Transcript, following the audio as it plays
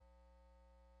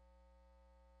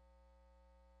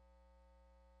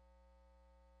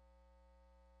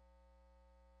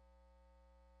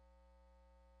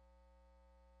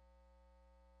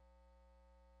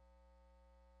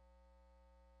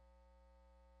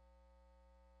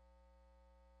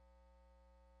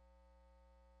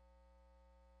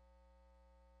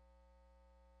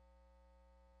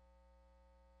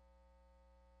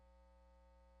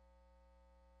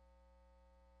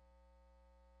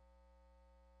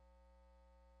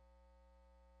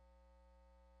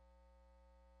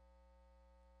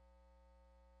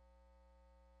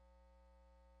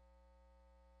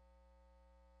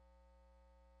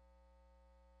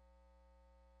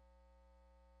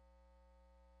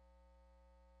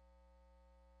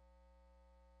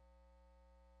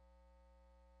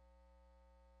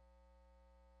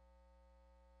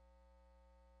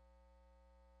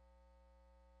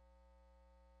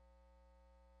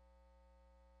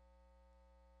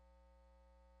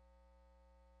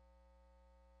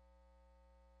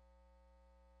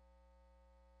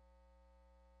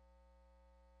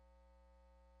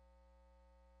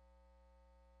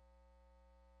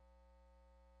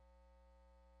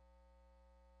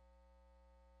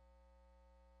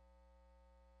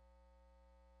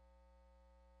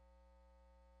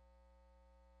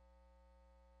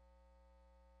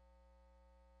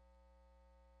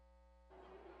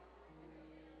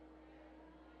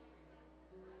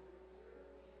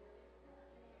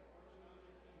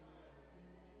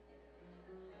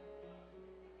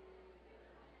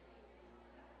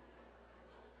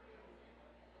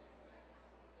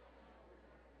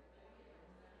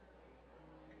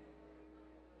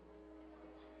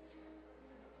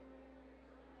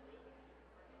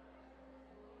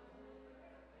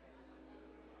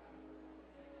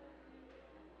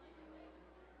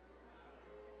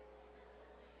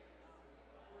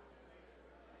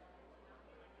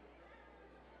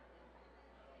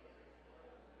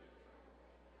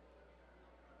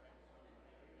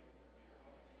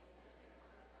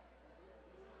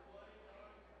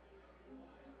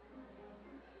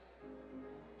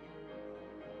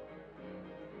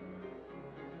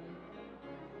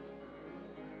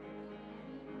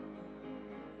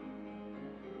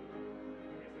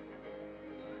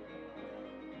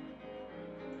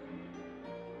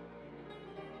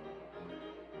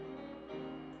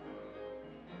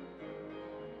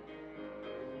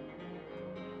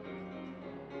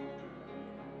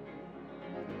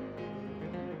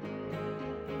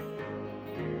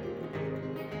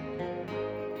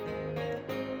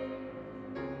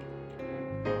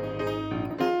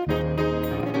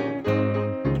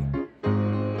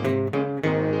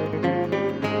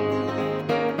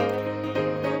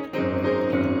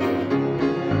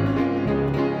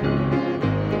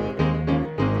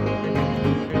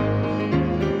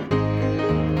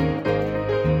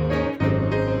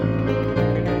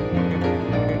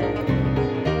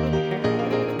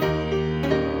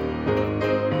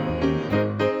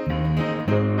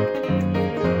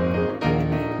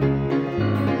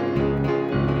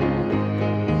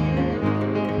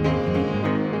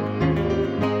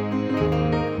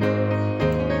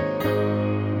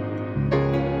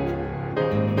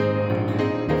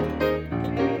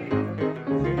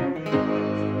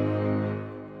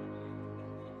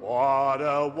What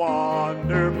a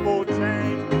wonderful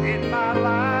change in my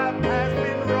life has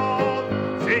been wrought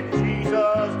since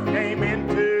Jesus came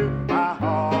into my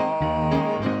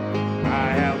heart.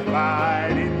 I have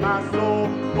light in my soul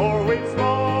for which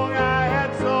long I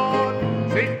had sought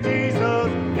since Jesus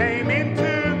came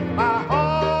into my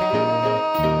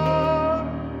heart.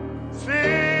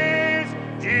 Since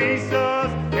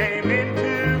Jesus came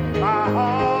into my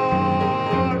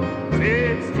heart.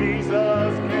 Since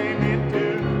Jesus came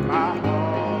into my heart.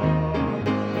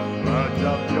 Floods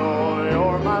of joy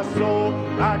o'er my soul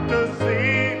like the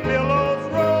sea billows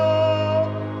roll.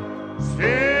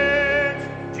 Since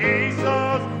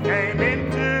Jesus came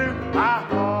into my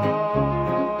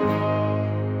heart.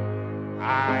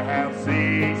 I have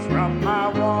ceased from my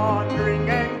wandering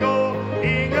and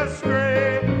going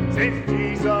astray since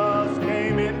Jesus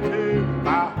came into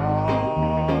my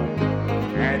heart.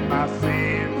 And my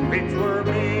sins, which were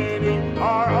many,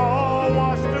 are all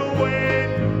washed away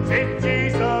since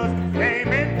Jesus came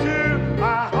into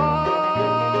my heart.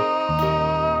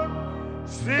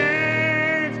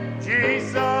 Since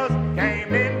Jesus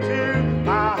came into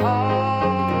my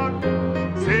heart.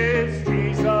 Since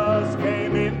Jesus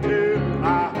came into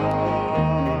my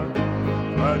heart.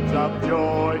 Floods of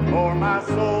joy for my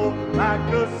soul like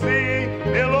the sea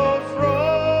billows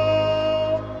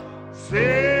roll.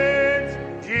 Since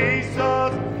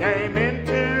Jesus came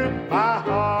into my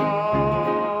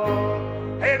heart.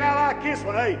 Hey, and I like this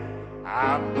one. Hey,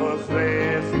 I'm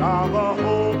possessed of a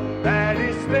hope that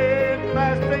is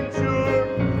steadfast and sure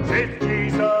since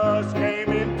Jesus came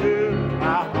into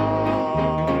my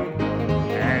heart.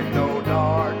 And no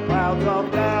dark clouds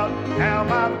of doubt now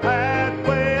my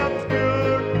pathway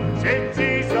obscured since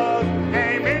Jesus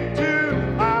came into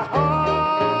my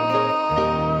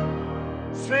heart.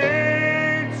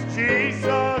 Since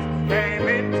Jesus came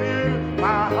into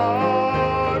my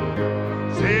heart.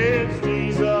 Since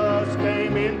Jesus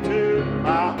came into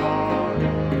my heart.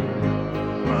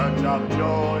 Floods of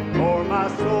joy for my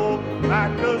soul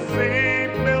like the sea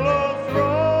billows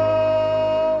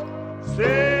roll.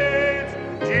 Since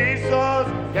Jesus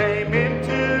came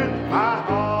into my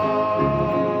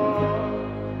heart.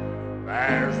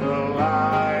 There's a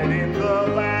light in the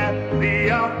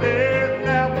valley of death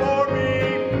now for me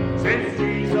since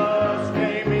Jesus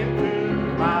came into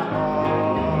my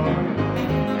heart.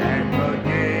 And the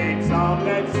gates of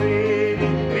that city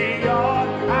beyond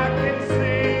I can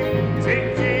see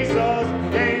since Jesus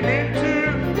came into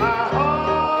my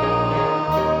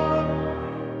heart.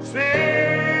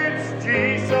 Since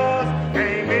Jesus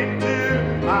came into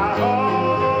my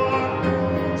heart.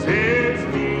 Since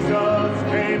Jesus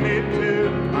came into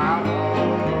my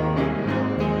heart.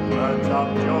 Floods of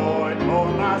joy for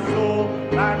my soul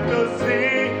like the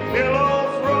sea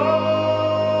billows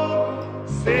roll.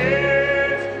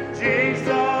 Since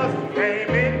Jesus came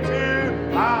into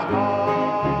my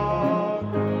heart.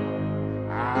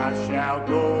 I shall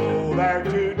go there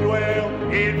to dwell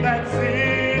in that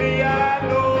city I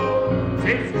know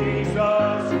since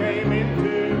Jesus came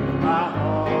into my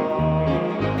heart.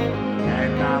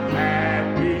 And I'm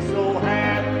happy, so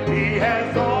happy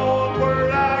as all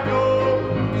where I go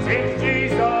since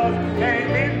Jesus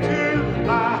came into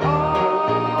my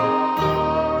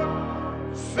heart.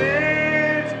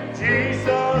 Since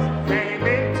Jesus came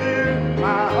into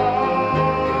my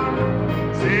heart.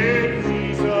 Since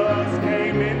Jesus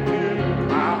came into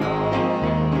my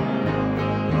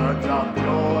heart. Floods of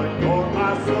joy for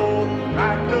my soul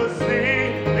like the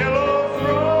sea billows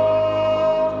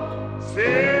roll.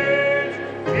 Since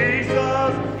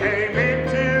Jesus came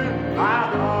into my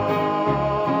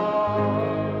heart.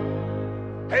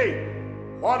 Hey,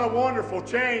 what a wonderful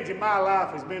change in my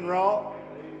life has been wrought.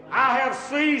 I have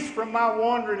ceased from my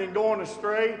wandering and going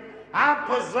astray. I'm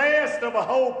possessed of a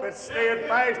hope that's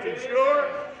steadfast and sure.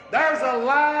 There's a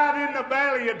light in the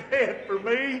valley of death for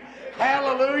me.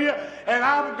 Hallelujah. And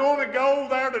I'm going to go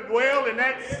there to dwell in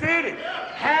that city.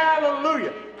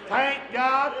 Hallelujah. Thank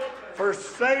God for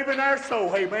saving our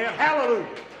soul. Amen. Hallelujah.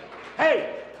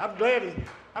 Hey, I'm glad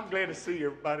to see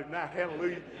everybody tonight.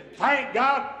 Hallelujah. Thank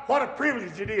God. What a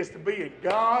privilege it is to be in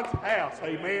God's house.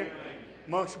 Amen.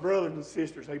 Amongst brothers and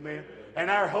sisters. Amen.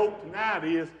 And our hope tonight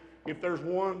is if there's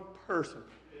one person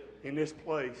in this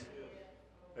place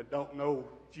that don't know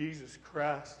Jesus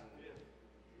Christ,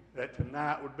 that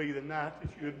tonight would be the night that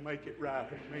you'd make it right.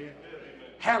 Amen.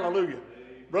 Hallelujah.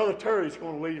 Brother Terry's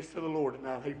going to lead us to the Lord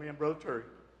tonight. Amen, Brother Terry.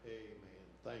 Amen.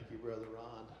 Thank you, Brother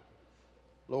Ron.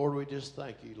 Lord, we just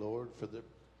thank you, Lord, for the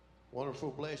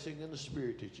wonderful blessing and the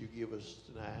spirit that you give us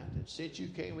tonight. And since you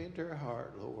came into our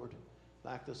heart, Lord,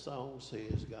 like the song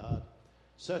says, God,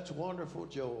 such wonderful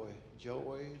joy,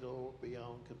 Lord,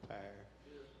 beyond compare.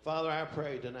 Father, I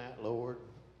pray tonight, Lord,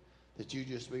 that you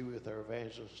just be with our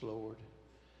evangelist, Lord.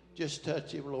 Just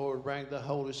touch him, Lord. Bring the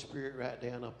Holy Spirit right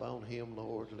down upon him,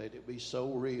 Lord. Let it be so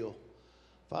real.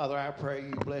 Father, I pray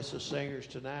you bless the singers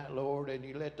tonight, Lord, and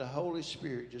you let the Holy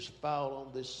Spirit just fall on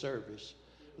this service.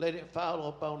 Let it fall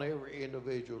upon every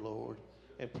individual, Lord.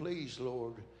 And please,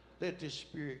 Lord, let this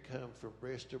Spirit come from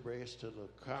breast to breast to the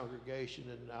congregation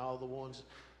and all the ones,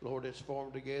 Lord, that's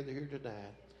formed together here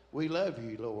tonight. We love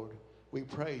you, Lord. We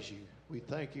praise you. We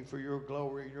thank you for your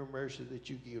glory and your mercy that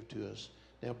you give to us.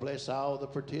 Now bless all the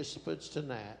participants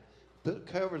tonight.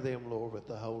 Cover them, Lord, with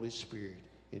the Holy Spirit.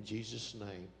 In Jesus'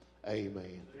 name.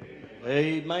 Amen.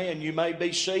 Amen. You may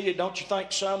be seated. Don't you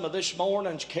think some of this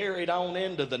morning's carried on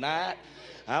into the night?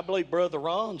 I believe Brother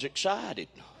Ron's excited.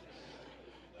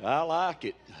 I like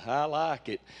it. I like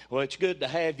it. Well, it's good to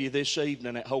have you this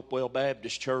evening at Hopewell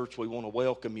Baptist Church. We want to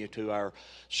welcome you to our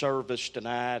service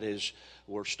tonight as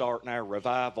we're starting our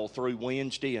revival through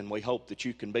Wednesday, and we hope that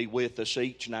you can be with us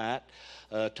each night.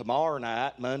 Tomorrow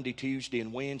night, Monday, Tuesday,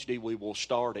 and Wednesday, we will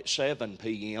start at 7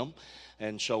 p.m.,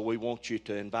 and so we want you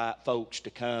to invite folks to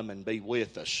come and be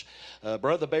with us.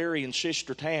 Brother Barry and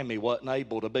Sister Tammy wasn't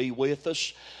able to be with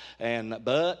us,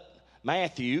 but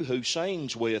Matthew, who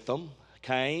sings with them,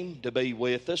 came to be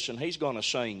with us, and he's going to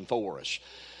sing for us.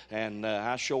 And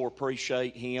I sure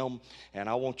appreciate him, and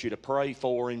I want you to pray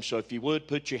for him. So if you would,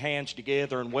 put your hands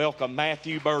together and welcome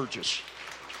Matthew Burgess.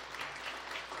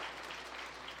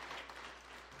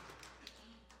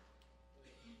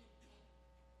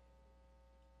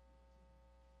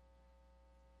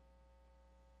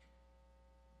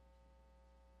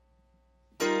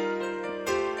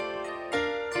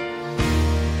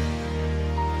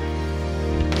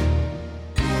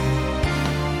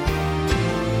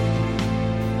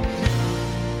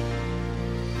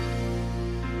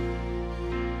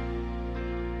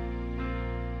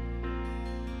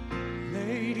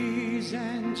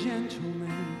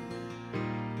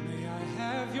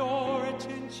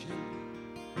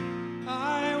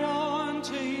 Higher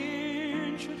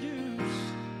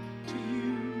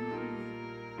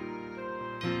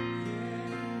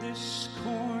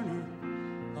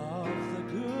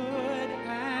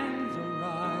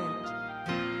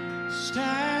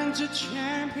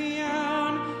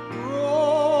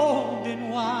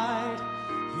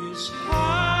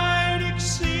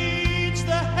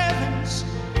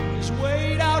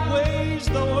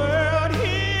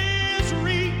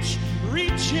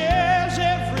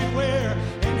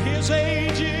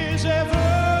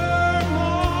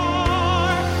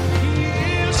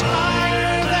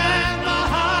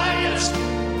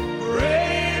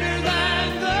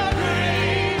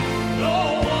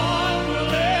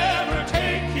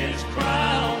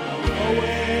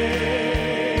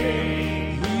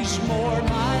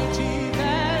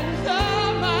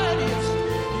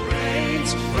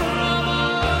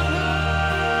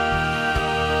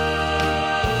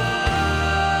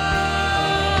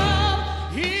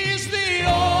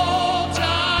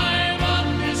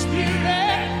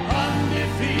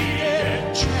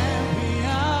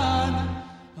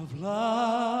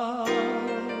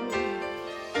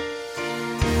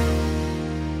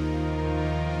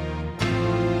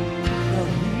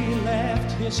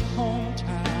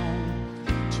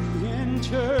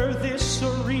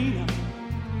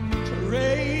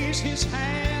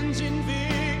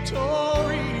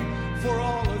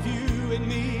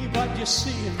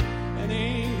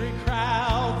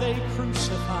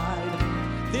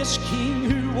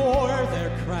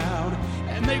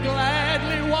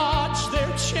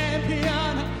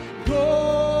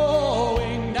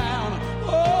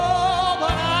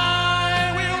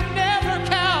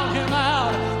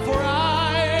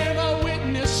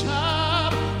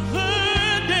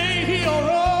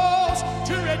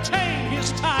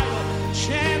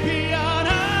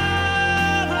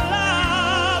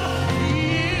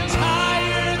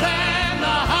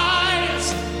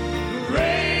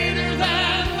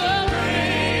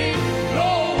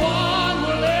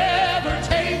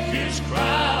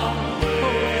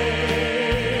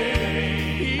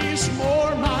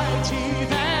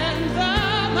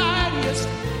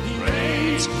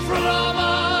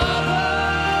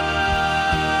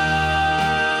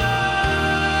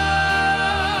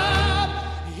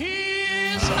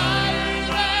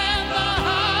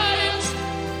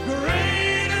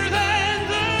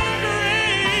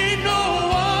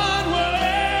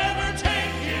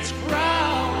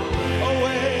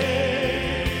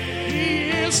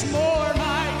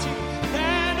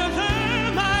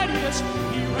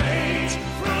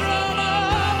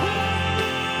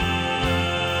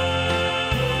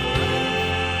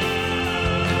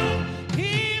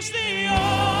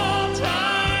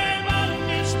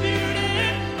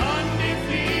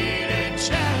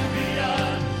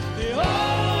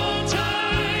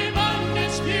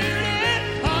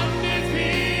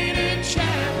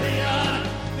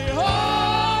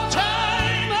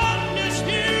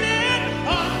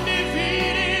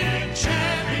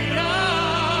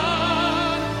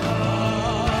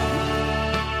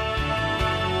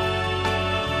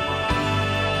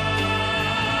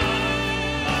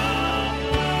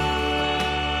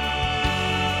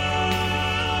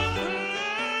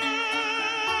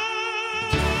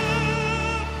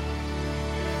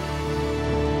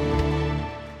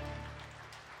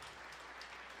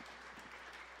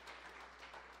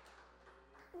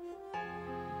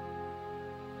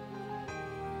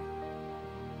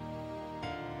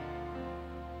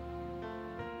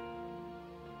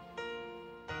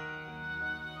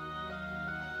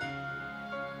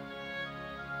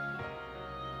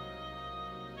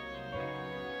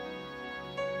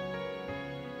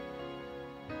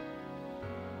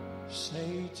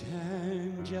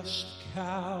Satan just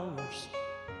cowers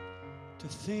to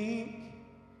think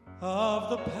of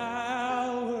the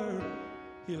power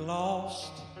he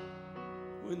lost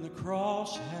when the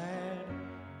cross had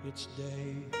its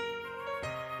day.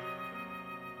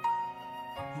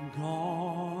 And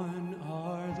gone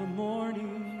are the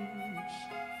mornings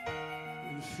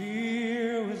when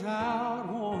fear without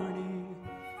warning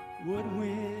would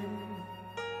win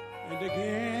and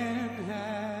again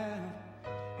have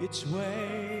its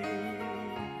way.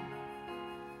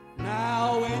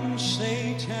 Now when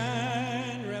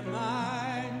Satan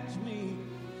reminds me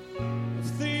of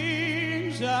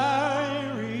things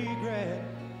I regret,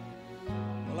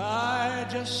 well, I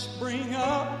just bring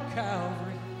up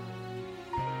Calvary,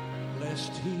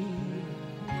 lest he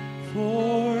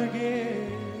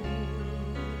forget.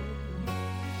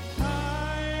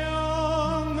 High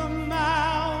on the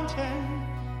mountain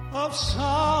of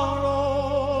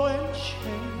sorrow and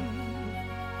shame,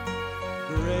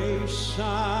 grace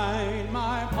signed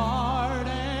my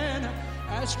pardon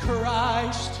as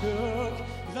Christ took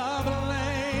the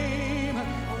blame.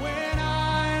 When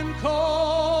I'm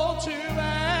called to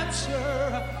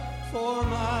answer for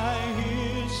my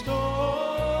history,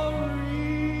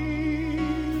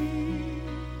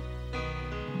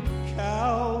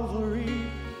 Calvary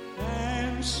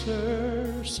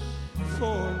answers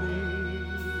for me.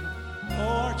 Oh,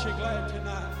 aren't you glad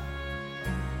tonight?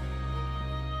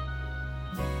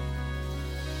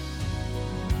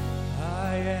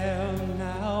 I am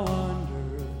now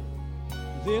under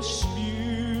this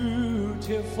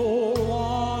beautiful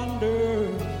wonder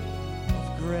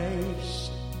of grace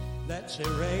that's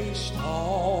erased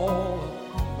all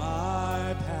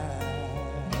my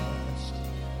past.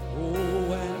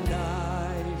 Oh, and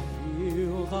I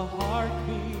feel the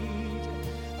heartbeat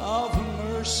of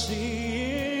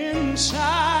mercy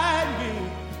inside me,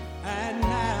 and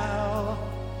now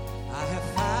I have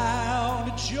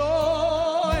found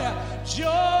joy, joy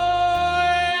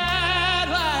at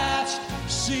last.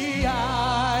 See,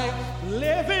 I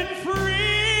live in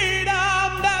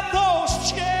freedom that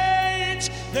those chains,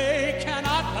 they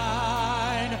cannot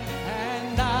bind,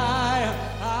 and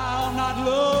I'll not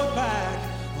look back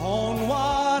on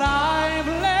what I've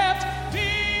left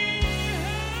behind.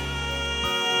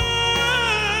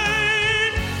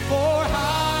 For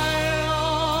high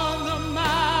on the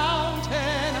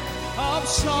mountain of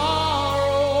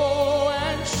sorrow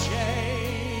and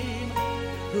shame,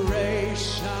 grace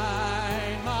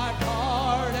signed my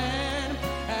pardon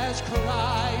as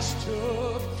Christ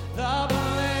took the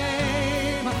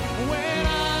blame. When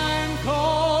I'm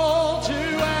called to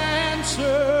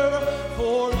answer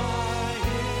for my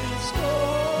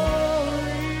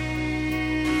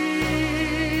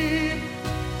history,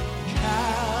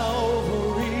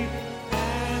 Calvary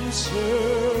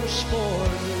answers for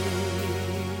me.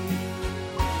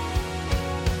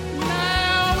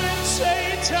 Now when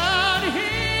Satan,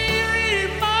 he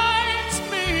reminds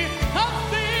me of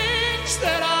things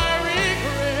that I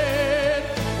regret,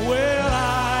 well,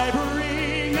 I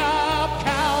bring up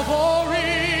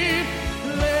Calvary,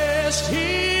 lest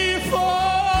he forget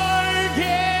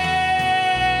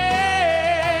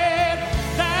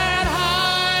that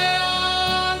high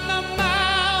on the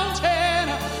mountain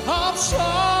of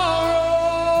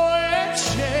sorrow and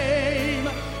shame,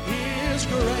 his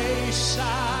grace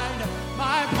signed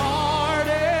my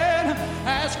pardon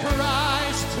as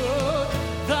Christ took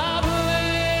the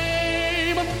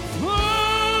blame. When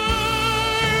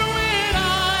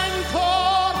I'm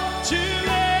called to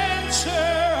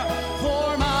answer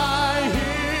for my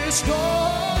history,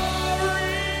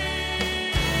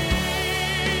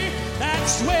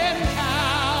 that's when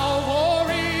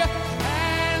Calvary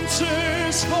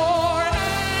answers for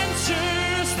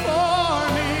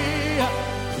me.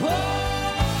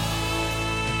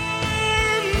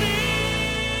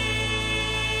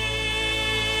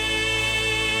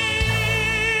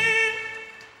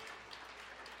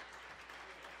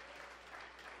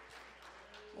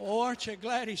 Oh, aren't you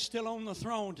glad he's still on the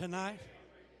throne tonight?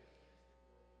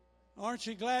 Aren't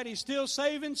you glad he's still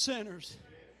saving sinners?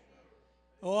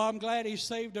 Oh, I'm glad he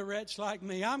saved a wretch like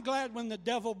me. I'm glad when the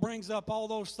devil brings up all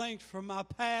those things from my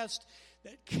past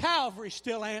that Calvary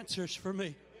still answers for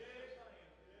me.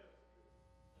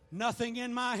 Nothing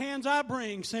in my hands I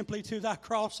bring, simply to thy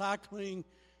cross I cling.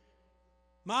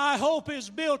 My hope is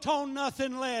built on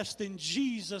nothing less than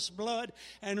Jesus' blood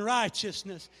and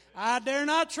righteousness. I dare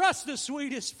not trust the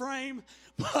sweetest frame,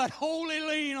 but wholly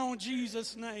lean on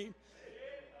Jesus' name.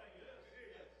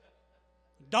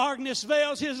 Darkness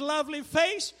veils his lovely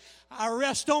face. I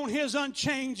rest on his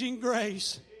unchanging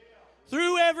grace.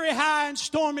 Through every high and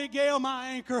stormy gale,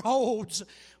 my anchor holds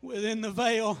within the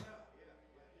veil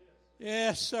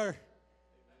Yes, sir.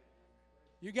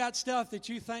 You got stuff that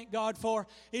you thank God for.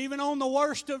 Even on the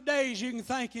worst of days, you can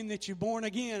thank Him that you're born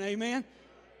again. Amen?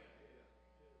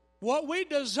 What we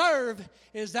deserve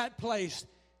is that place.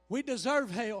 We deserve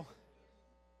hell.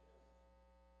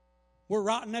 We're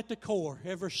rotten at the core,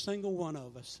 every single one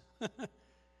of us.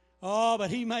 Oh,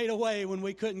 but He made a way when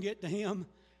we couldn't get to Him.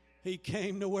 He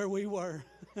came to where we were.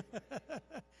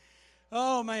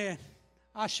 Oh, man.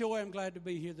 I sure am glad to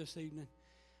be here this evening.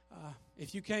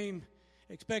 If you came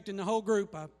expecting the whole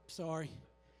group, I'm sorry.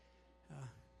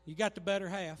 You got the better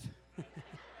half.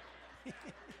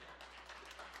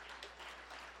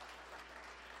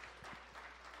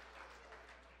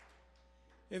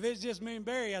 If it's just me and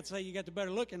Barry, I'd say you got the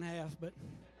better looking half, but,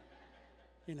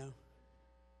 you know.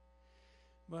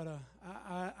 But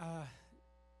I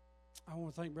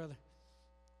want to thank Brother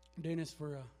Dennis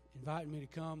for inviting me to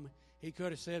come. He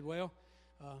could have said, well,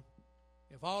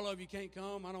 if all of you can't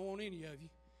come, I don't want any of you.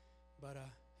 But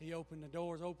he opened the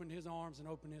doors, opened his arms, and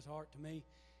opened his heart to me,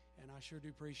 and I sure do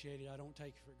appreciate it. I don't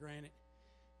take it for granted.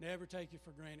 Never take it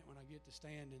for granted when I get to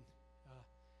stand and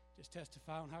just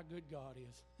testify on how good God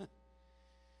is.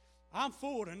 I'm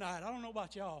full tonight. I don't know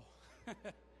about y'all.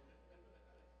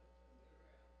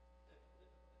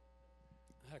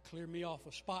 I clear me off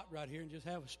a spot right here and just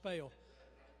have a spell.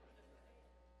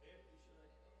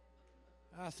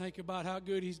 I think about how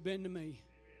good He's been to me.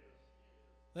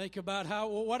 Think about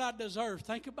what I deserve.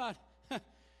 Think about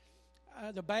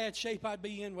the bad shape I'd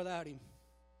be in without Him.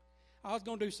 I was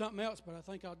going to do something else, but I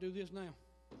think I'll do this now.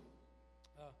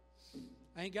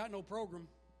 I ain't got no program.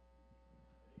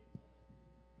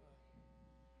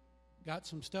 Got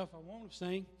some stuff I want to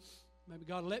sing. Maybe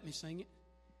God will let me sing it.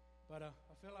 But I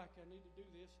feel like I need to do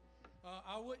this.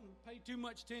 I wouldn't pay too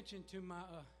much attention to my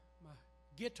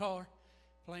guitar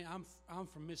playing. I'm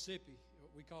from Mississippi.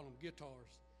 We call them guitars.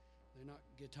 They're not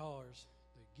guitars.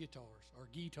 They're guitars or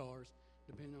guitars,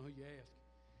 depending on who you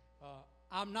ask.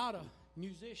 I'm not a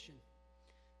musician.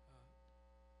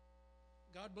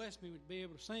 God blessed me with being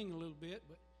able to sing a little bit,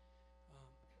 but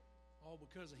all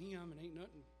because of Him, and ain't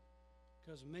nothing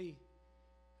because of me.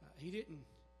 He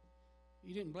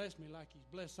didn't bless me like He's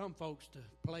blessed some folks to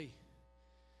play.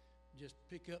 Just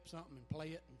pick up something and play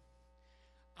it. And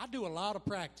I do a lot of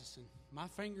practicing. My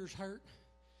fingers hurt,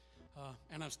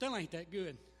 and I still ain't that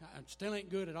good. I still ain't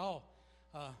good at all.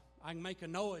 I can make a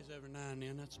noise every now and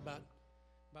then. That's about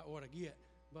what I get.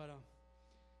 But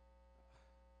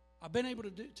I've been able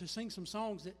to sing some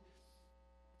songs that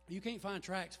you can't find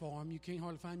tracks for them. You can't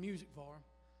hardly find music for them.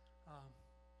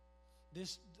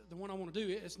 The one I want to do,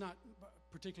 it's not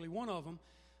particularly one of them,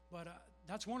 but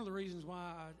that's one of the reasons why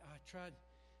I tried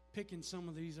picking some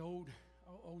of these old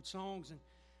songs, and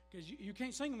because you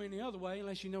can't sing them any other way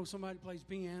unless you know somebody plays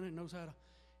piano and knows how to,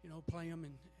 play them,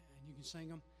 and you can sing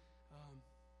them.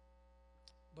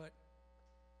 But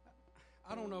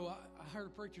I don't know. I heard a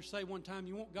preacher say one time,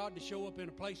 you want God to show up in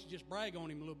a place, you just brag on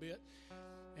Him a little bit,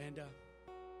 and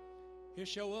He'll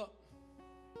show up.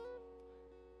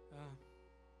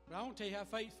 But I want to tell you how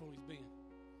faithful He's been,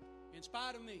 in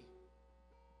spite of me.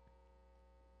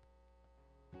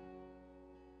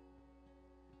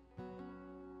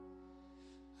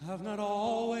 I've not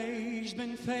always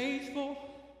been faithful,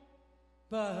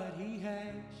 but He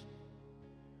has.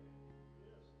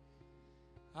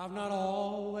 I've not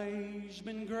always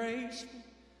been graceful,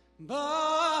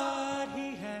 but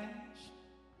He has.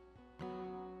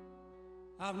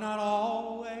 I've not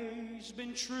always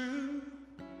been true,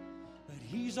 but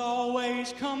He's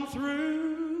always come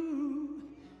through.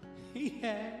 He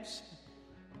has.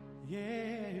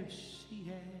 Yes, He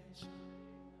has.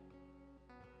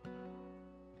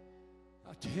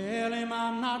 I tell Him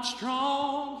I'm not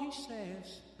strong, He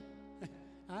says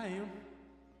I am.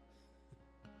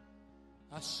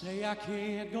 I say I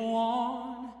can't go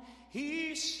on,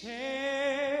 He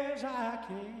says I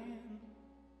can.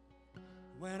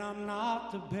 When I'm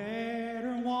not the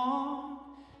better one,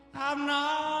 I've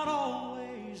not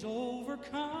always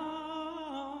overcome,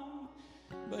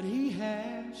 but He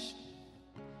has.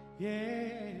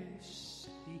 Yes,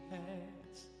 He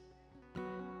has.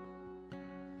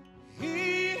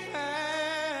 He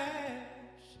has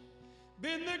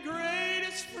been the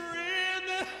greatest friend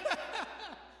that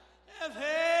I've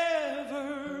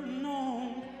ever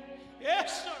known.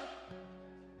 Yes, sir.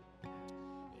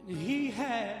 And He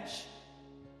has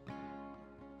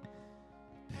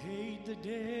paid the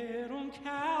debt on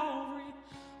Calvary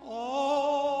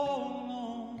all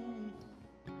alone.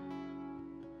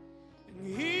 And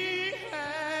He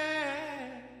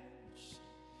has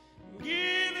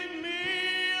given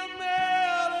me a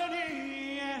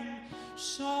melody and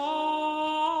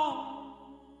song.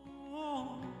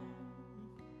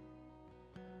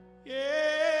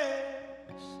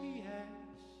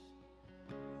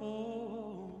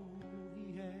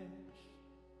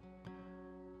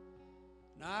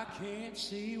 can't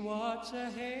see what's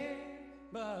ahead,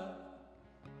 but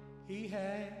He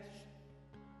has.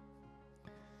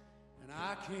 And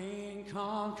I can't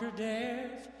conquer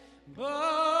death,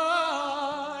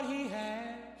 but He has.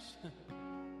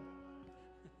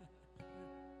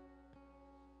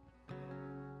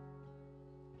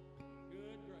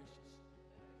 Good gracious.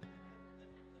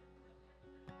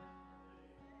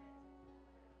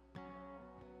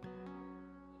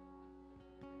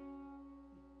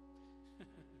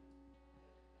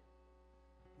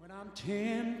 When I'm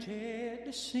tempted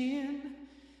to sin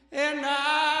and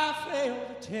I fail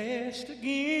the test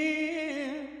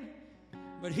again,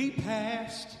 but He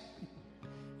passed,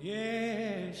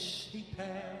 yes, He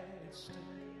passed.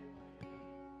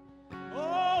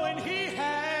 Oh, and He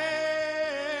has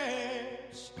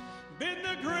been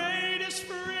the greatest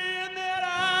friend that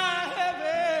I have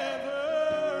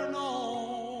ever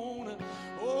known.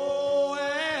 Oh,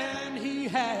 and He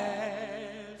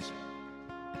has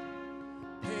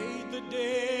paid the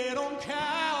debt on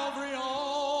Calvary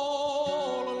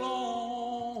all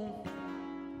alone.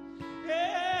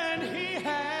 And He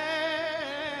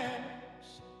has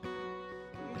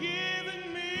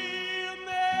given me a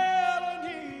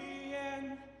melody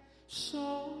and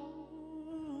song.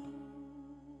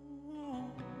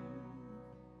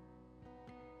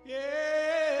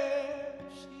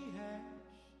 Yes, He has.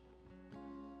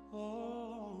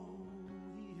 Oh,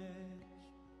 He has.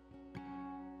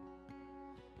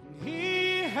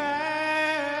 He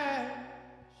has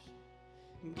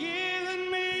given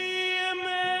me a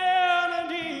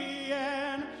melody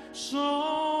and song.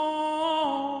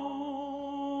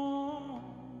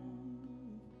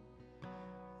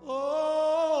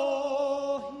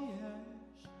 Oh, He has.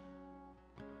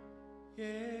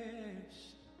 Yes,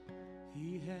 He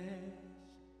has.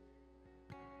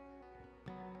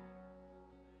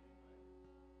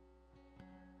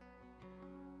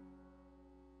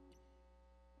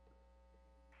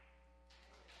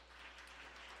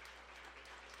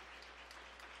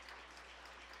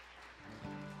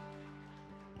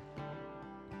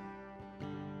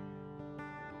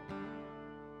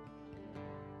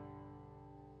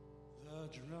 The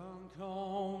drunk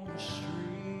on the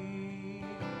street,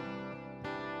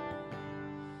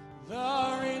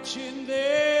 the rich in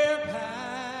their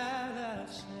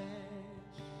palaces,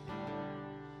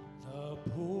 the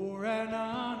poor and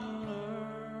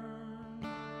unlearned,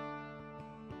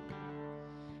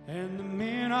 and the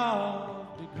men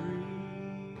of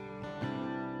degree,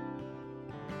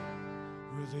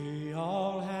 where they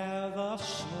all have a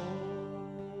soul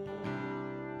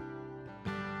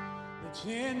that's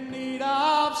in need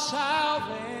of salvation,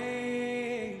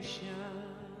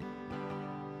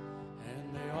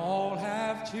 and they all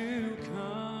have to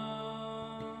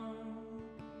come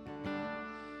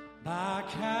by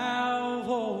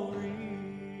Calvary.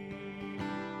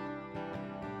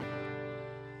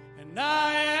 And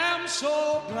I am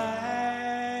so glad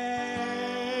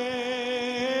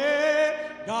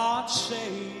God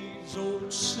saves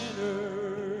old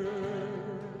sinners.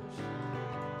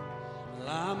 Well,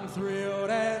 I'm thrilled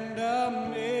and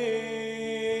amazed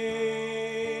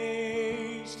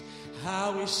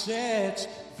how He sets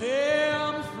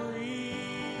them free.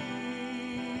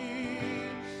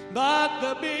 But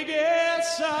the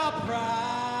biggest surprise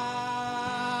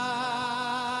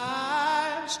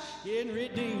in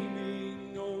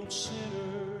redeeming old sinners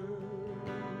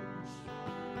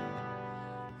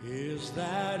is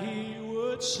that He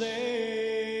would save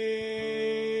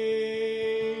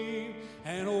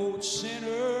an old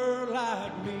sinner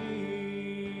like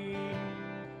me.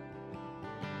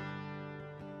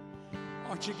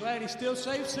 Aren't you glad He still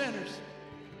saves sinners?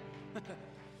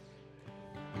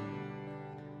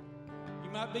 You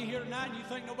might be here tonight and you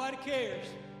think nobody cares.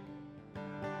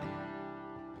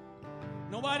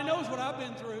 Nobody knows what I've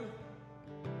been through.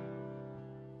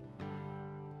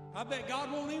 I bet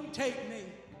God won't even take me.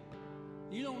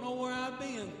 You don't know where I've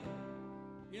been.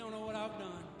 You don't know what I've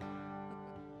done.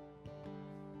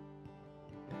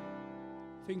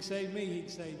 If He can save me, He can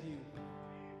save you.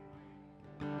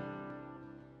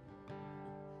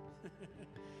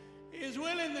 He is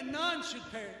willing that none should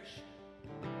perish.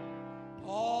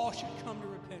 All should come to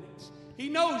repentance. He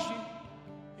knows you.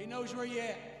 He knows where you're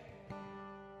at.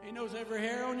 He knows every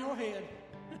hair on your head.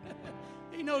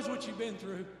 He knows what you've been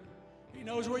through. He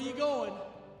knows where you're going.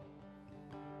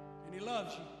 And He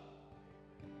loves you.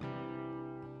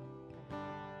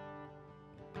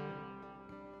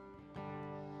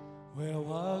 Well,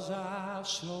 was I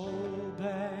so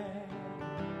bad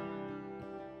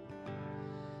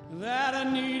that I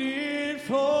needed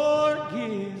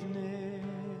forgiveness?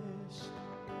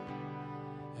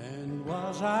 And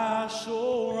was I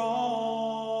so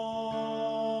wrong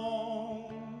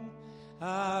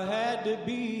had to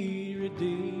be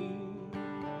redeemed.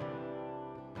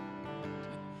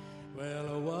 Well,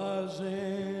 I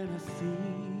wasn't a thief,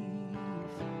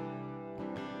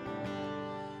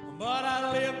 but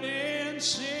I lived in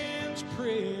sin's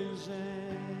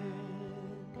prison,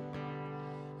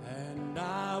 and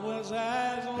I was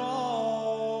as lost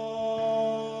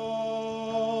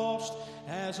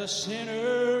as a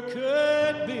sinner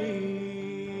could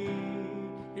be.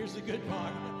 Here's the good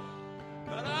part.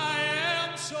 But I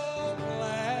am so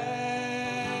glad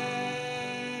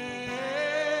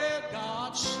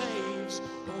God saves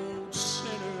old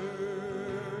sinners,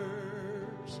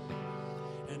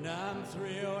 and I'm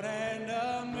thrilled and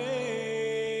amazed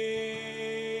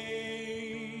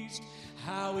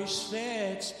how He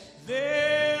sets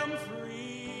them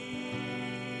free.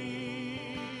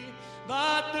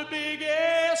 But the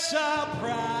biggest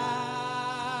surprise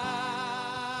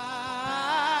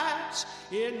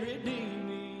in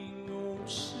redeeming old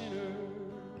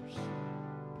sinners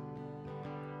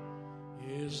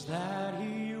is that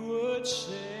He would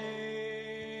save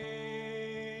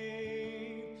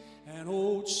an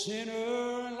old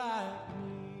sinner like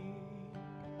me.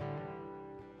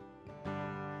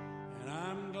 And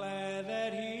I'm glad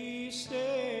that He saved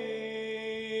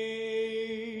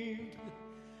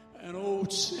an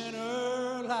old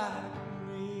sinner like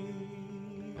me.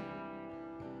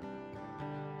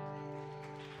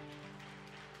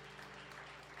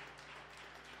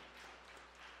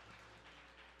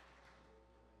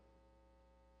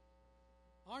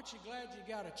 Aren't you glad you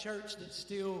got a church that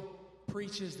still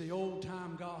preaches the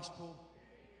old-time gospel?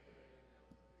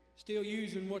 Still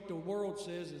using what the world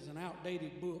says is an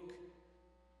outdated book.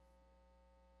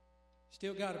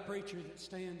 Still got a preacher that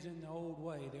stands in the old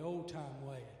way, the old-time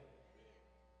way.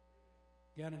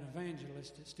 Got an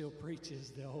evangelist that still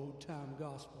preaches the old-time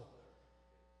gospel.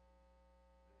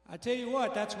 I tell you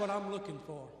what, that's what I'm looking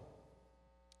for.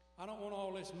 I don't want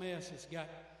all this mess that's got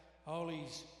all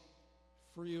these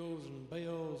frills and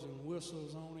bells and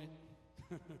whistles on it.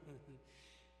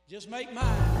 Just make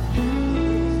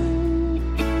mine.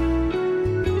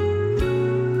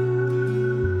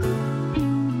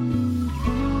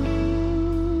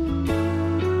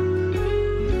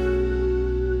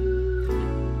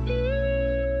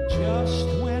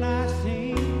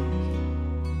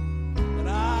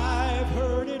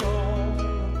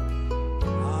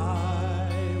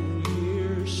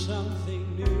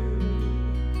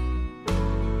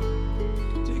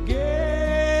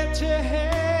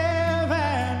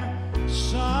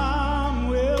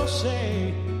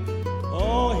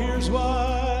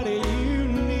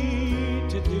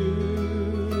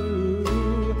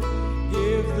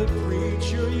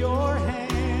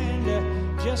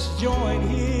 Join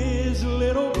his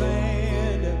little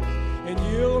band, and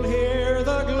you'll hear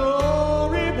the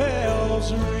glory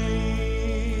bells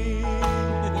ring.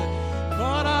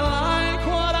 But I like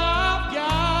what I've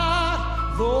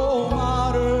got, though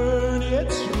modern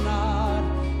it's not.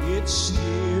 It's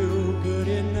still good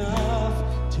enough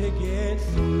to get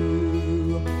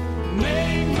through.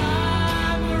 Make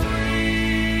mine the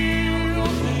real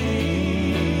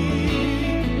thing,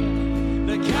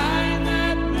 the kind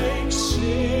that makes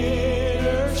sin.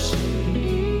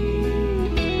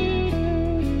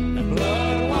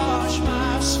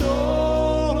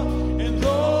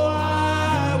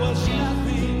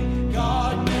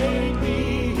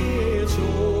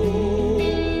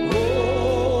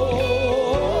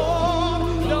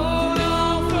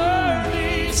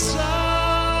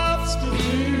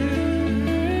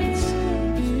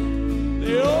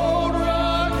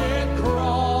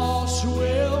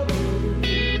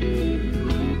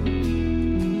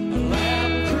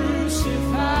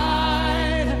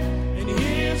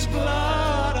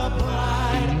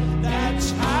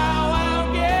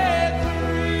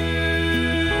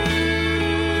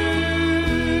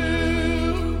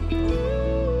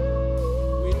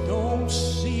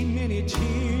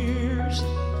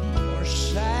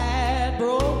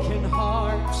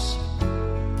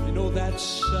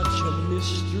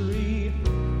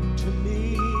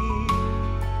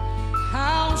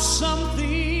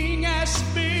 Something as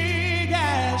big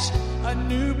as a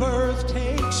new birth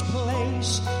takes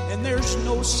place, and there's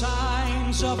no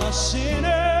signs of a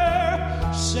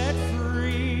sinner set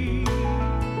free.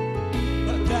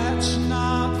 But that's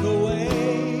not the way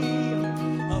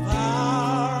of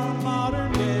our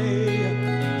modern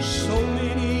day. So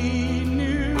many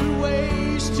new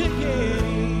ways to get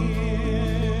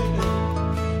in,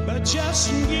 but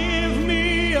just give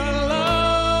me a love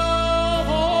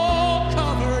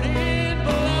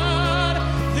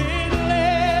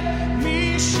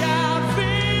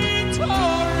victory.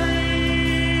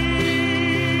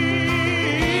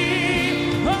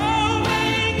 Oh,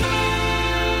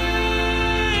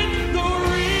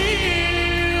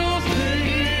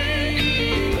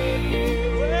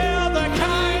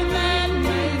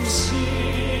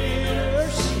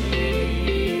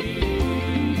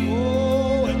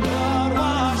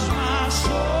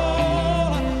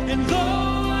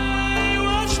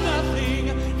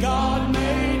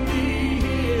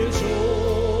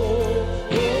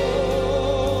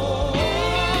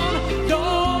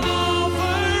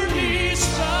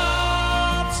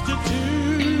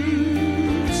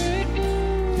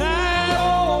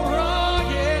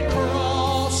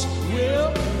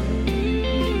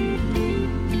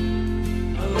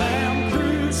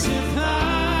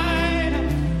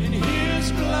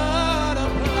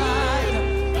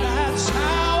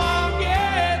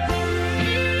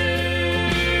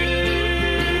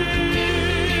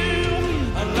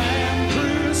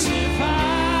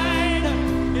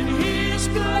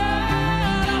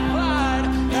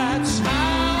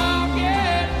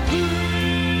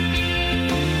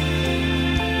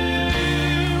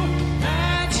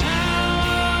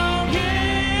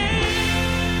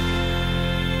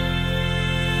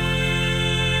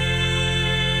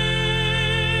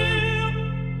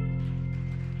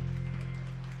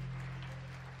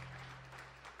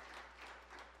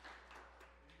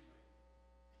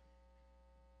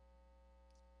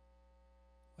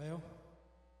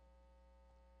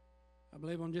 I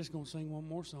believe I'm just going to sing one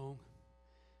more song.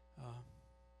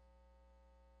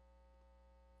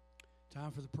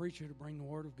 Time for the preacher to bring the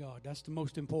Word of God. That's the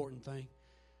most important thing.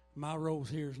 My role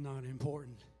here is not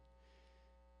important.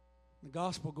 The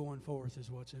gospel going forth is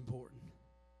what's important.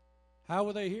 How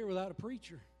will they hear without a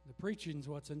preacher? The preaching is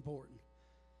what's important.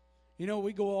 You know,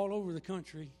 we go all over the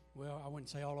country. Well, I wouldn't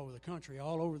say all over the country.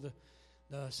 All over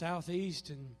the southeast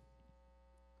and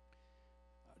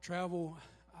travel.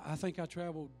 I think I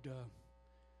traveled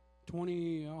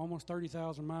 20, almost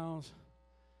 30,000 miles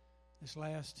this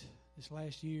last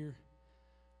year.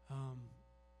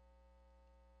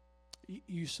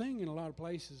 You sing in a lot of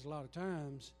places, a lot of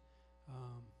times.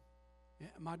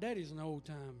 My daddy's an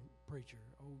old-time preacher,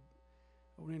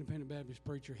 old independent Baptist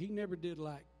preacher. He never did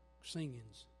like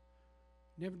singings.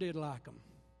 Never did like them.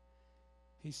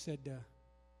 He said,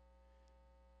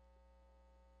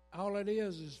 all it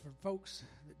is for folks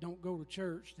that don't go to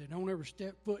church, that don't ever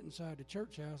step foot inside the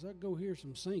church house, they'll go hear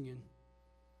some singing.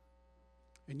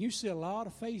 And you see a lot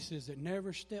of faces that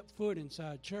never step foot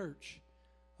inside church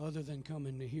other than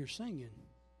coming to hear singing.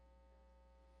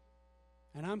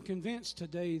 And I'm convinced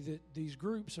today that these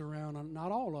groups around,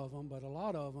 not all of them, but a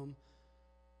lot of them,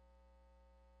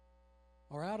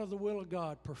 are out of the will of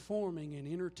God, performing and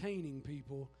entertaining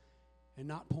people and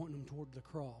not pointing them toward the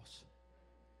cross.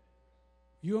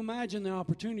 You imagine the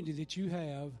opportunity that you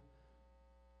have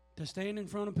to stand in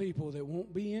front of people that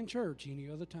won't be in church any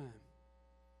other time.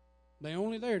 They're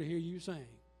only there to hear you sing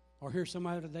or hear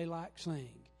somebody that they like sing.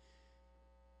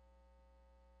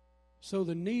 So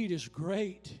the need is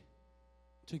great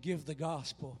to give the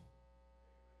gospel.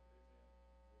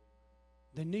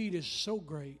 The need is so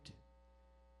great.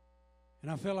 And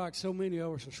I feel like so many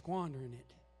of us are squandering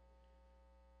it.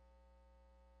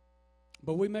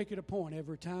 But we make it a point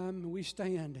every time we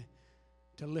stand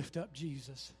to lift up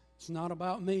Jesus. It's not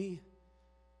about me.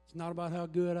 It's not about how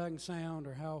good I can sound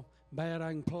or how bad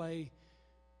I can play.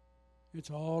 It's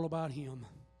all about Him.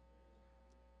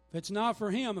 If it's not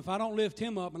for Him, if I don't lift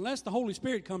Him up, unless the Holy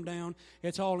Spirit come down,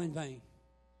 it's all in vain.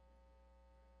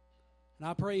 And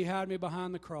I pray you hide me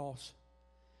behind the cross.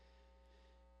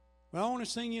 Well, I want to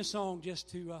sing you a song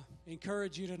just to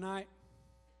encourage you tonight.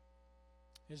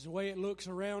 As the way it looks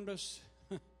around us,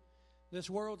 this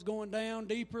world's going down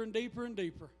deeper and deeper and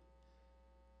deeper.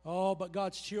 Oh, but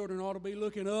God's children ought to be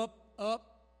looking up,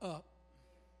 up, up.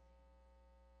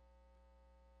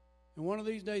 And one of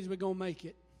these days we're going to make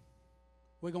it.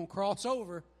 We're going to cross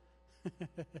over.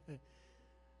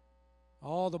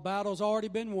 All the battle's already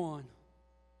been won.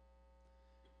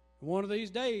 One of these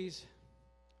days,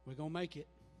 we're going to make it.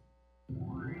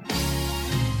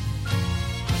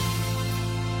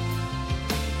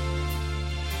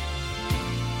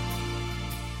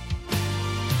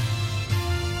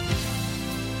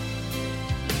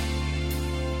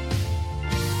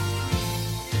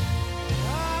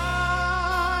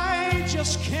 I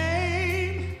just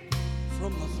came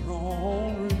from the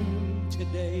throne room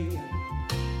today.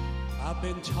 I've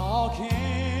been talking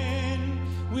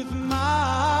with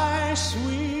my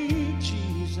sweet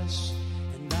Jesus,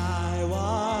 and I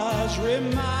was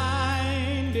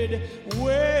reminded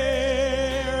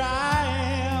where I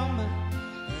am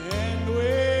and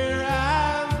where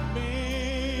I've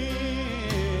been.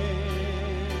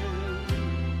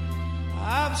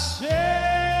 I've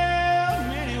sailed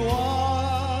many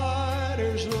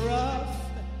waters rough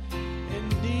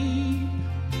and deep,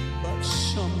 but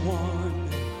someone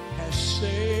has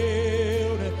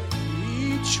sailed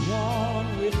each one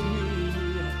with me.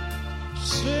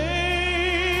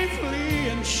 Safely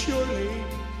and surely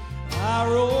I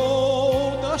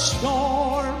rode the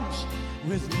storms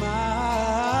with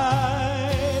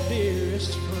my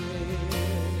dearest friend.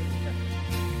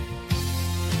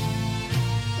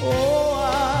 Oh,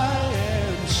 I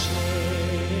am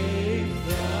safe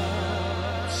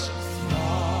thus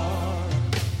far.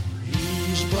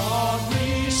 He's brought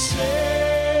me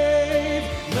safe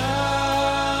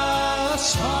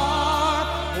thus far.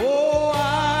 Oh,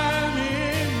 I'm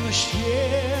in the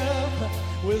ship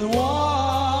with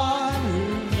one who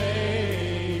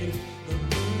made the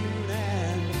moon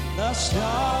and the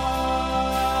stars.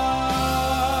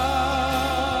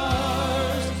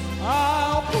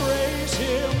 I'll praise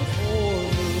Him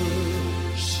for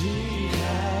mercy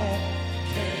that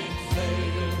can't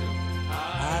fail.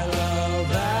 I love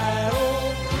that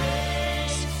old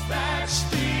grace that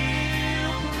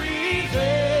still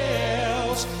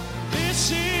prevails.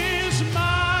 This is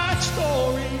my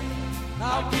story.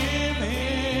 I'll give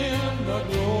Him the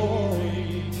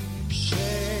glory.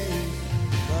 Safe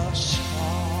thus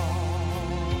far.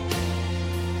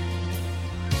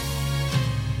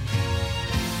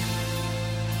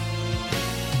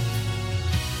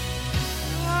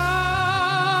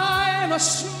 and a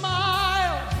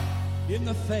smile in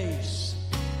the face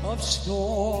of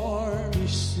stormy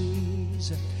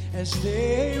seas as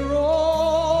they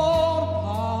roll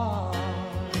apart.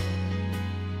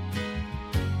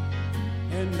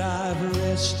 And I've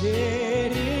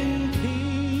rested in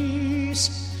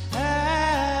peace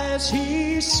as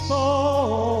He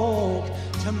spoke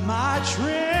to my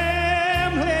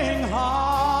trembling heart.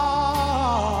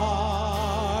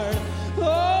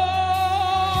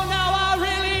 Oh, now I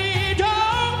really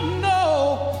don't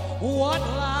know what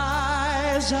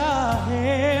lies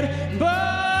ahead, but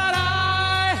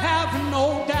I have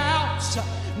no doubts,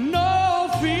 no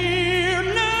fear,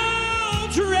 no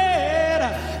dread,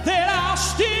 that I'll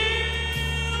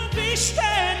still be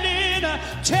standing,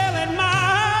 telling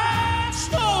my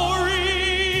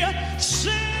story,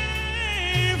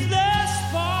 safe thus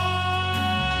far.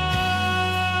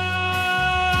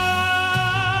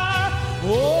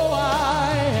 Oh,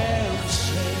 I am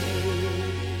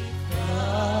safe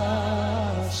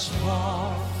thus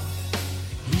far.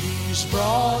 He's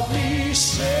brought me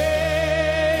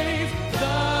safe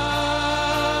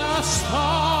thus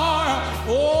far.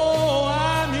 Oh,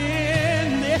 I'm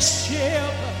in this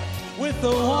ship with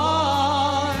the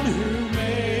one who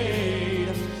made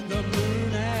the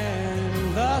moon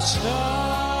and the stars.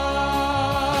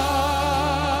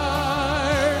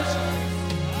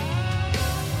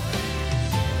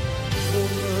 The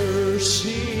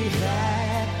mercy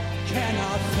that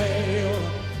cannot fail,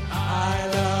 I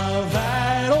love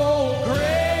that old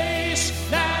grace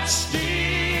that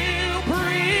still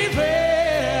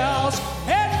prevails.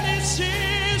 And this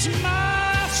is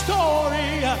my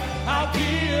story, I'll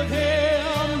give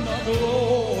Him the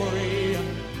glory.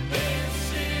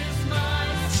 This is my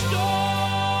story,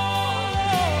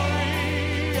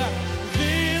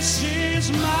 this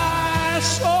is my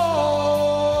song.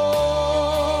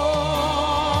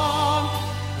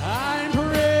 I'm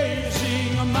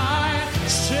praising my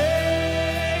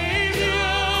Savior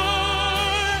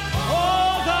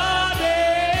all the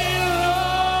day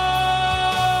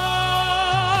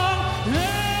long.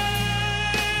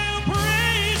 And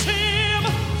praise Him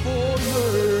for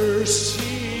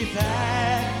mercy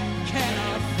that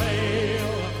cannot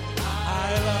fail. I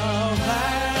love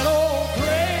that old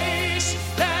grace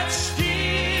that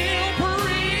still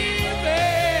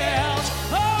prevails.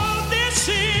 Oh, this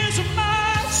is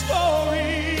my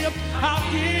story,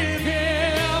 I'll give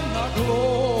Him the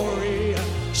glory,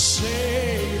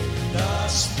 safe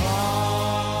thus far,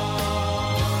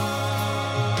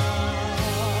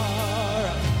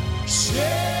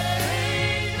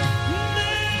 safe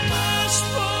thus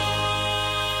far.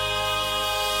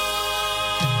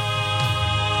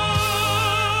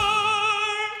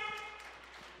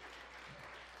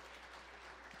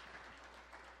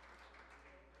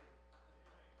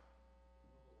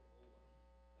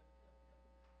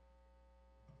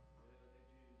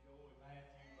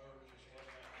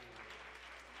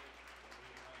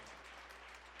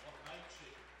 What makes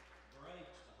it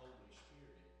great's the Holy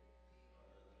Spirit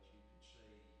that you can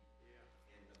see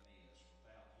in the midst.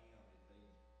 Without Him, it'd be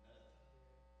nothing.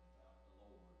 Without the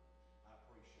Lord, I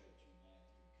appreciate you,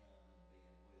 Matthew, coming and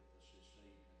being with us this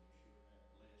evening. You sure have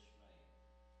blessed me.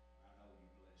 I know you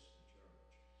blessed the church.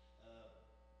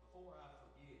 Before I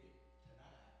forget it,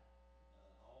 tonight,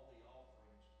 all the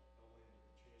offerings that go into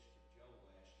the chest of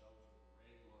Joash, those are the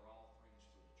regular offerings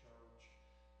for the church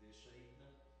this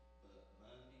evening. But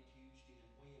Monday, Tuesday,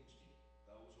 and Wednesday,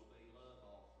 those will be love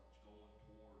offerings going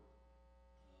toward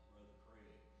Brother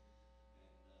Craig.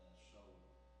 And so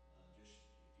just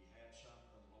if you have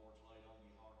something the Lord's laid on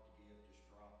your heart to give, just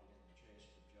drop it in the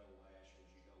chest of Joash as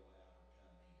you go out or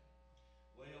come in.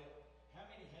 Well, how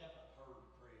many haven't heard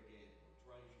Craig Edwards?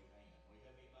 Raise your hand. We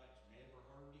have anybody that's never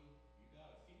heard him? You got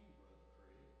a few, Brother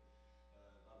Craig.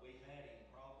 We had him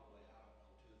probably, I don't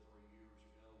know, 2 or 3 years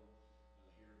ago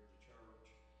here at the church,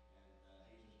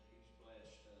 and he's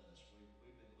blessed us. We've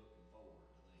been looking forward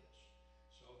to this.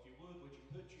 So if you would you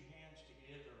put your hands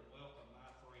together and welcome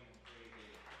my friend Craig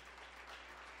Edwards.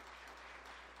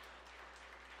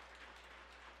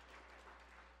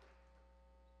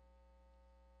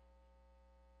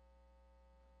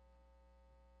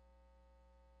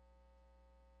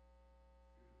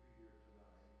 Good to be here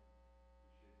tonight.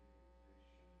 Appreciate the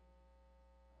invitation.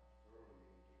 I thoroughly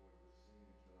enjoyed the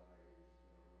singing tonight. It's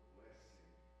been a real blessing.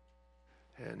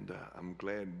 And I'm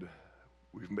glad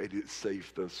we've made it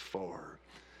safe thus far.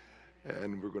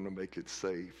 And we're going to make it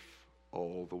safe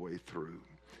all the way through.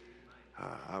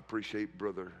 I appreciate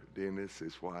Brother Dennis,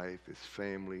 his wife, his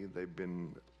family. They've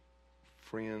been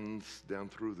friends down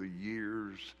through the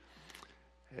years.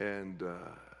 And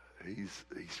he's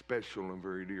special and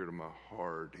very dear to my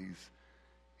heart.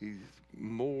 He's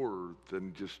more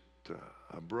than just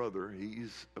a brother.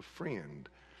 He's a friend.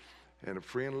 And a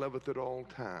friend loveth at all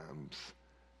times.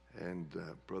 And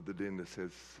Brother Dennis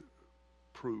has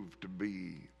proved to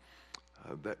be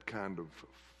that kind of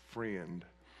friend.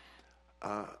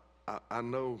 I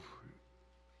know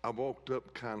I walked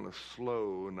up kind of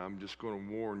slow, and I'm just going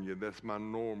to warn you, that's my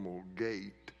normal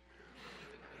gait.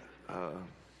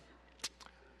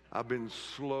 I've been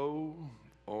slow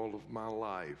all of my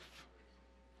life.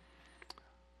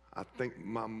 I think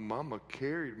my mama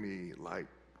carried me like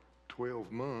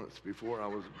 12 months before I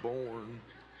was born.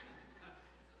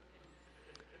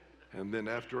 And then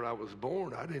after I was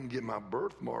born, I didn't get my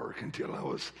birthmark until I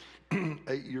was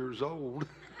 8 years old.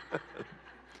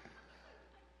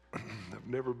 I've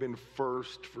never been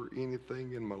first for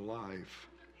anything in my life.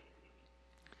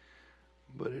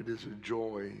 But it is a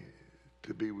joy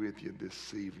to be with you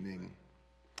this evening.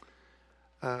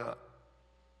 I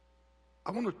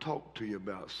want to talk to you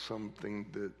about something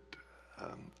that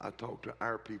I talked to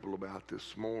our people about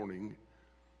this morning.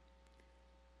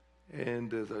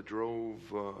 And as I drove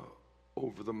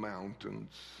over the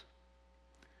mountains,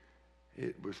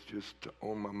 it was just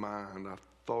on my mind. I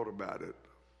thought about it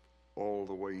all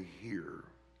the way here.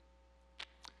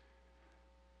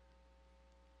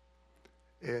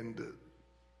 And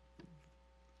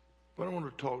what I want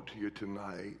to talk to you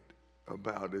tonight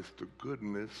about is the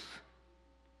goodness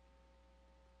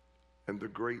and the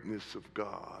greatness of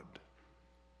God.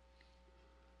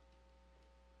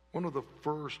 One of the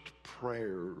first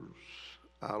prayers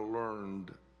I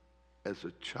learned as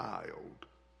a child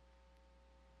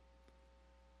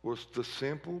was the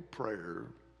simple prayer,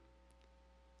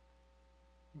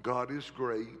 God is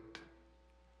great,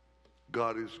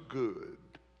 God is good.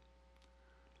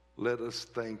 Let us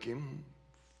thank him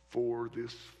for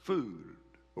this food,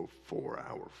 or for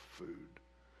our food.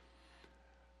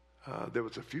 There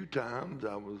was a few times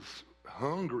I was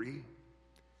hungry.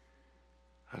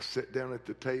 I sat down at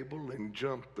the table and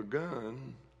jumped the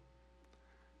gun,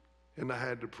 and I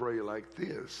had to pray like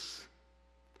this: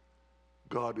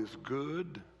 God is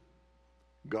good,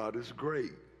 God is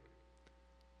great.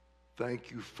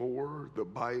 Thank you for the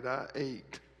bite I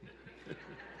ate.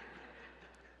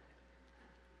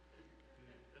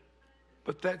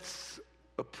 But that's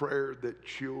a prayer that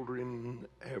children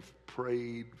have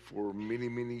prayed for many,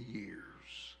 many years.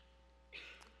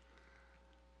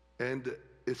 And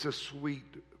it's a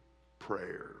sweet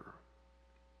prayer.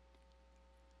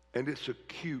 And it's a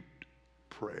cute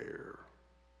prayer.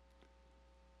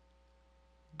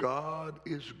 God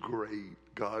is great.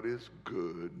 God is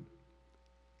good.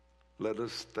 Let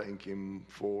us thank him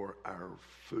for our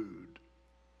food.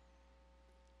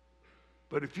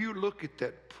 But if you look at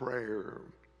that prayer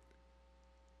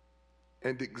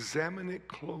and examine it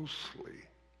closely,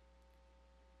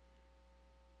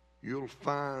 you'll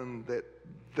find that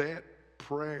that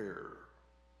prayer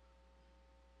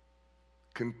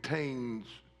contains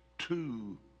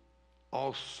two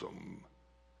awesome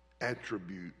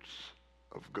attributes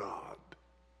of God.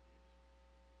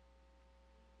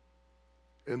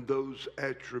 And those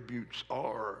attributes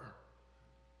are: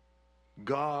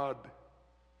 God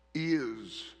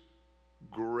is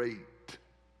great.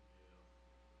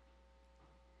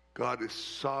 God is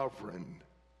sovereign.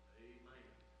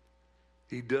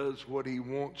 He does what he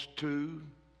wants to.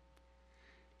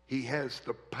 He has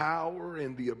the power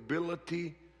and the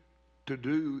ability to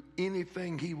do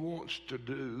anything he wants to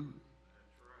do.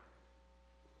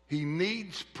 He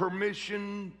needs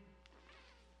permission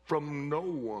from no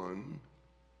one.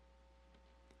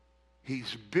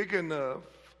 He's big enough.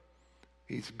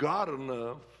 He's God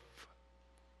enough.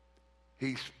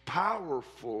 He's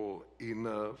powerful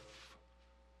enough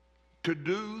to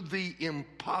do the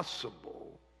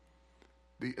impossible,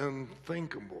 the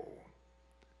unthinkable,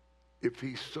 if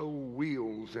he so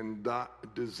wills and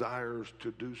desires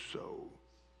to do so.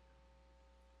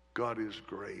 God is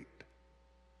great.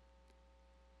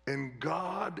 And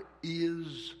God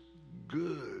is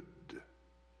good.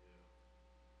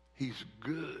 He's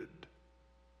good.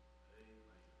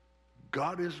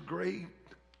 God is great.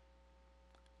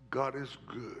 God is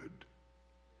good.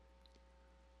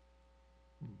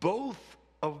 Both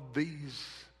of these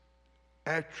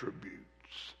attributes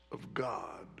of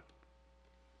God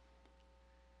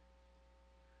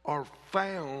are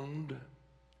found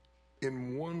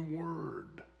in one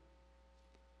word.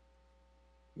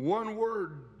 One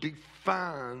word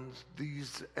defines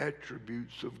these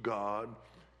attributes of God,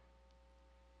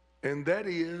 and that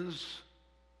is,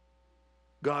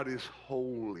 God is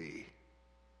holy.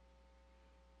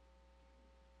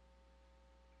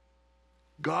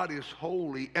 God is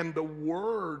holy, and the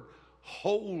word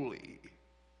holy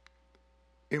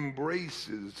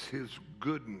embraces his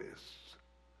goodness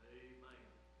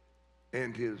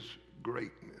and his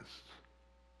greatness.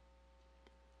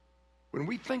 When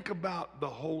we think about the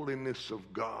holiness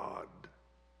of God,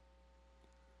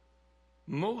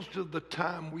 most of the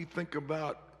time we think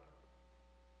about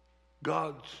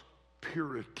God's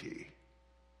purity.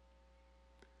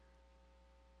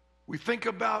 We think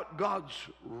about God's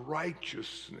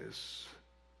righteousness.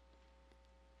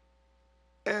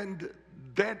 And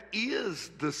that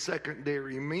is the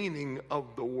secondary meaning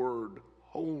of the word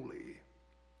holy.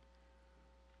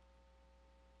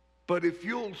 But if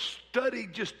you'll study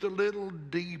just a little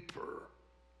deeper,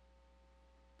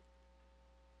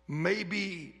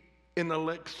 maybe in a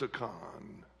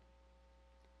lexicon,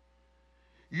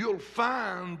 you'll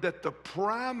find that the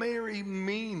primary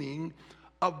meaning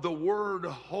of the word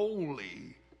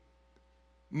holy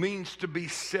means to be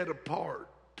set apart,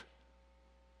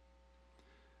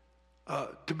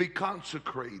 to be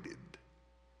consecrated,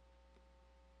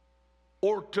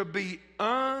 or to be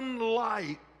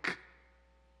unlike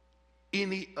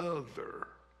any other.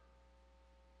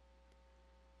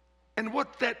 And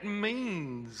what that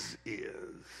means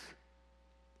is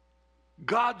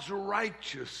God's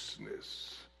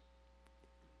righteousness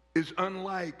is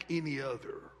unlike any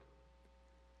other.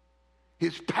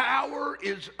 His power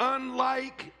is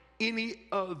unlike any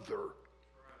other.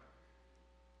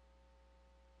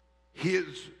 His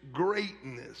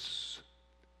greatness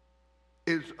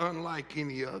is unlike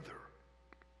any other.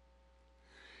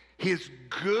 His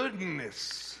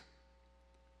goodness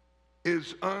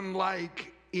is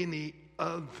unlike any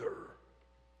other.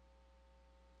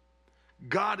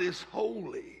 God is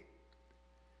holy.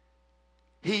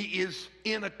 He is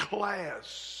in a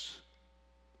class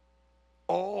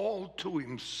all to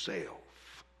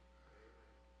himself.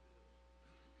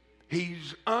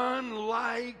 He's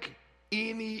unlike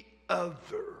any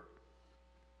other.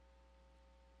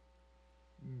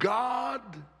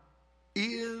 God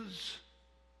is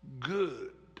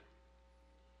good.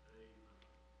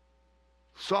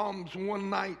 Psalms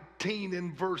 119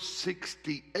 and verse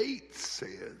 68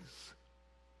 says,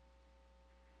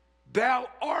 "Thou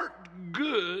art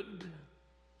good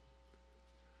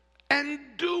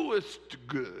and doest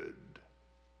good."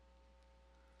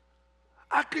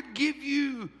 I could give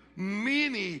you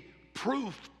many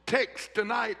proof texts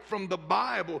tonight from the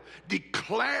Bible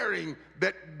declaring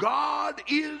that God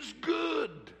is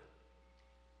good.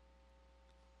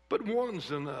 But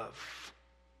one's enough.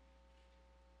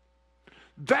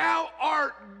 Thou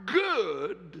art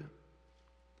good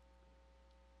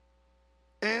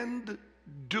and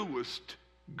doest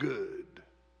good.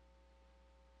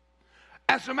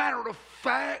 As a matter of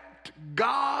fact,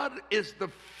 God is the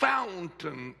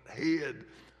fountainhead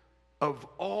of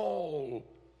all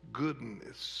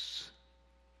goodness.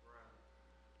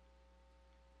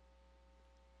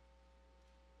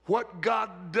 What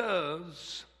God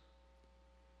does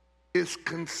is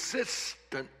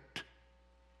consistent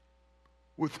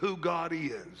with who God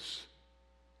is.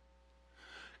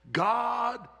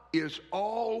 God is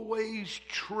always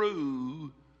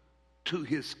true to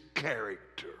his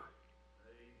character.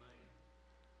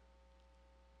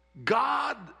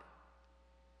 God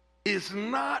is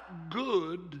not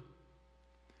good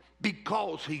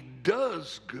because he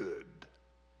does good,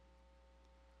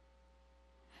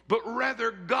 but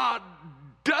rather God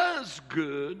does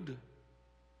good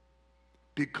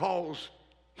because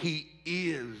he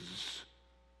is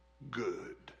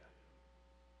good.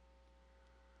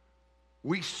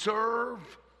 We serve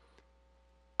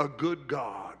a good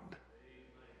God.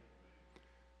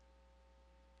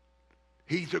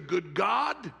 He's a good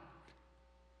God,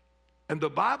 and the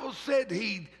Bible said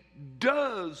he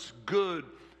does good.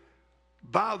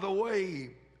 By the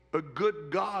way, a good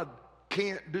God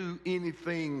can't do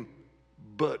anything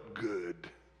but good.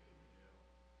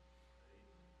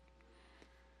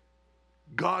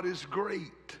 God is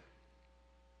great.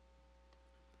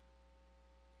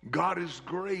 God is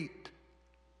great.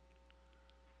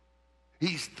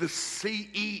 He's the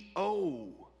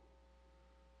CEO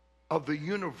of the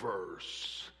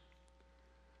universe.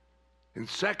 In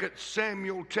 2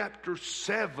 Samuel chapter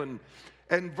 7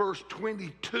 and verse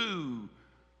 22,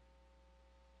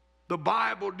 the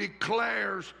Bible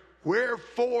declares,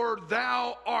 "Wherefore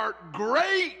thou art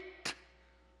great,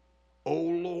 O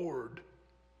Lord,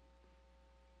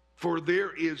 for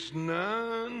there is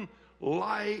none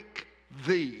like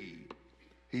thee."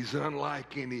 He's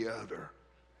unlike any other.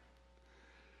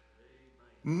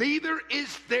 "Neither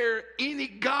is there any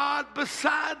God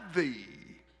beside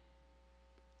thee,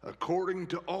 according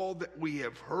to all that we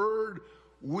have heard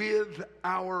with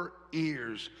our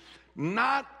ears."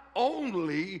 Not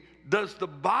only does the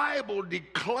Bible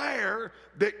declare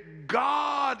that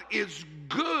God is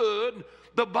good,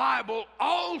 the Bible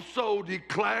also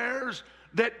declares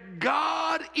that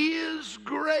God is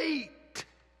great.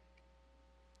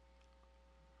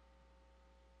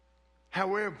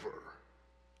 However,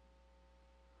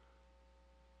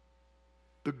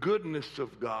 the goodness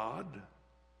of God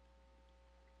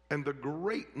and the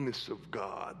greatness of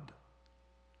God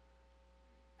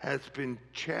has been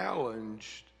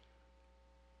challenged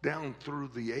down through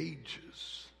the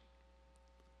ages,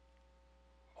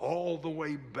 all the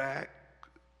way back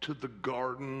to the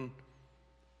Garden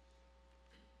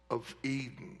of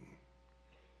Eden.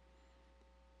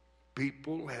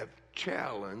 People have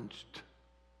challenged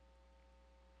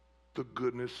the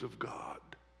goodness of God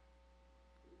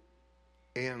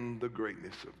and the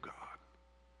greatness of God.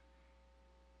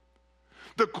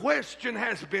 The question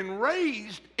has been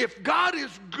raised, if God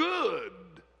is good,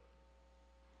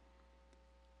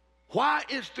 why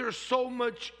is there so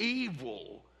much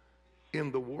evil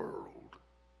in the world?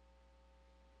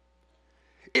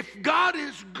 If God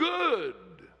is good,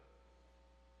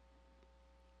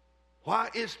 why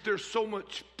is there so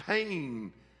much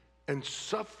pain and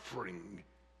suffering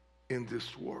in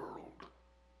this world?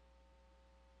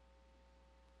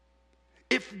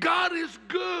 If God is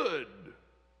good,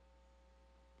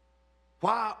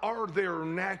 why are there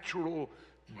natural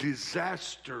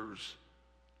disasters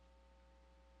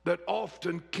that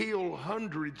often kill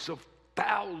hundreds of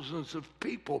thousands of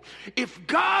people? If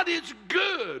God is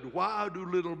good, why do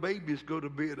little babies go to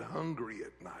bed hungry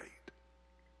at night?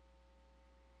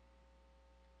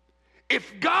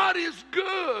 If God is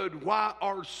good, why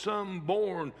are some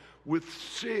born with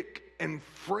sick and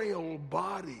frail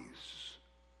bodies?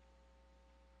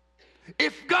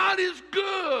 If God is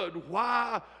good,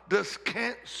 why does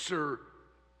cancer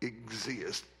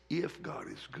exist? If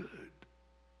God is good.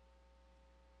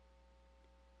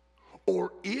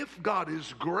 Or if God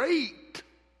is great,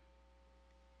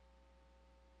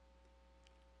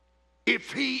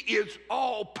 if he is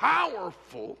all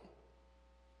powerful,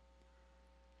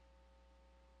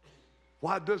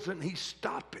 why doesn't he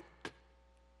stop it?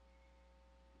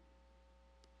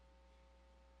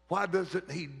 Why doesn't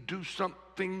he do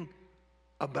something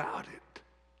about it?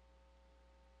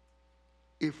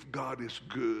 If God is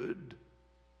good,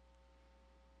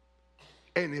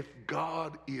 and if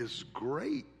God is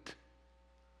great,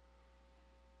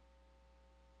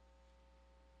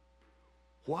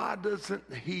 why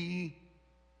doesn't he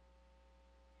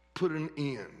put an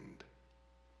end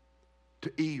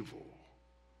to evil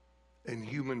and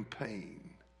human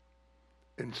pain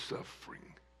and suffering?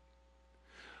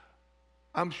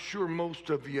 I'm sure most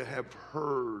of you have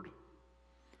heard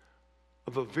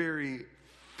of a very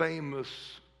famous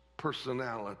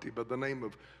personality by the name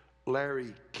of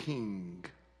Larry King.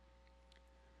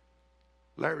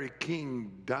 Larry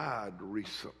King died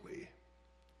recently,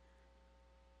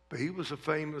 but he was a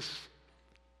famous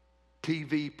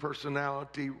TV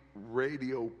personality,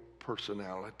 radio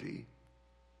personality.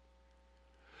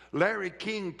 Larry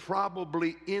King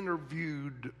probably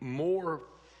interviewed more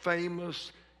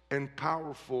famous and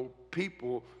powerful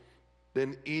people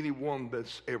than anyone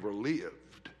that's ever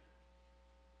lived.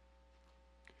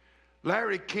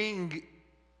 Larry King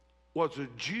was a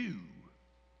Jew.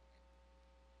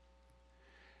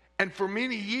 And for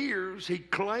many years, he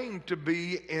claimed to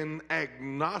be an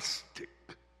agnostic.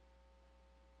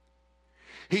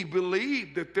 He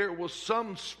believed that there was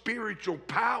some spiritual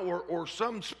power or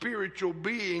some spiritual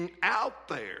being out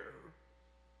there.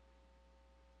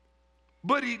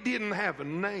 But he didn't have a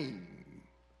name.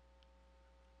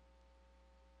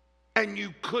 And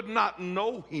you could not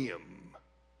know him.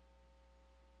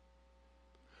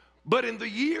 But in the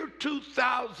year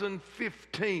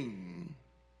 2015,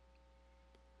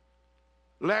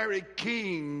 Larry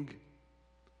King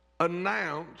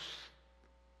announced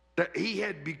that he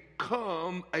had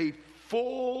become a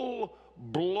full-blown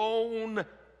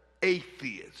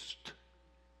atheist.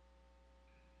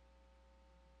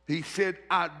 He said,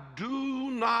 I do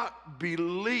not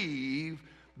believe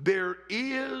there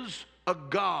is a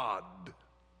God.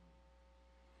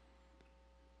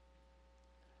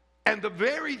 And the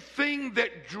very thing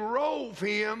that drove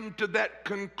him to that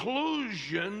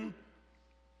conclusion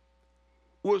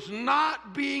was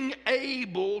not being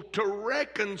able to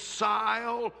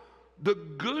reconcile the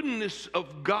goodness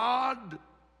of God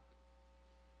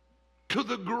to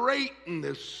the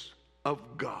greatness of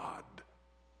God.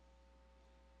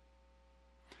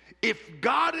 If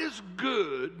God is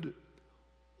good,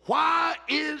 why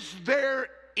is there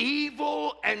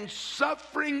evil and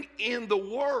suffering in the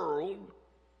world?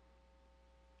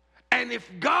 And if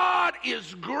God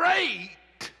is great,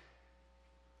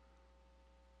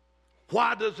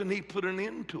 Why doesn't he put an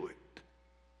end to it?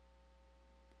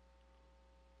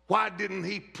 Why didn't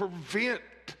he prevent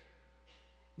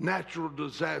natural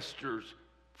disasters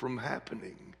from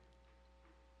happening?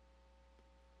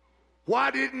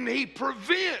 Why didn't he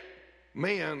prevent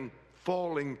man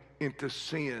falling into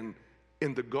sin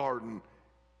in the garden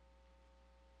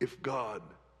if God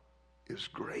is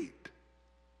great?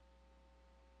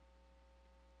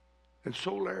 And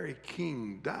so Larry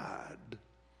King died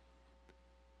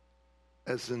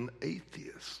as an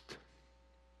atheist.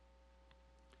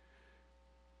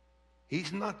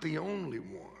 He's not the only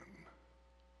one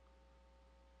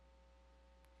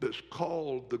that's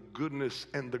called the goodness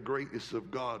and the greatness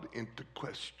of God into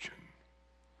question.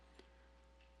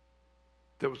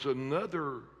 There was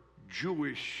another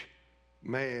Jewish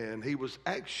man. He was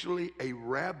actually a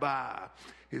rabbi.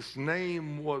 His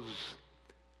name was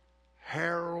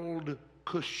Harold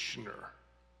Kushner.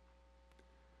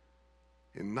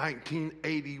 In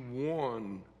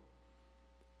 1981,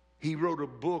 he wrote a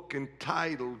book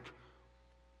entitled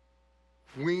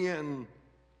When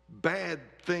Bad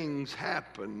Things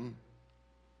Happen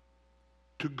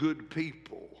to Good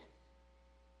People.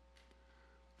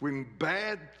 When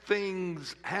bad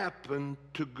things happen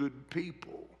to good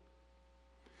people.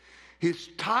 His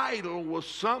title was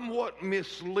somewhat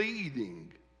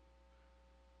misleading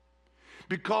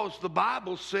because the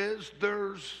Bible says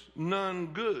there's none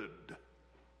good.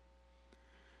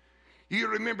 You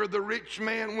remember the rich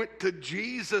man went to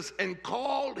Jesus and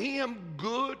called him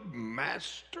good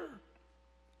master?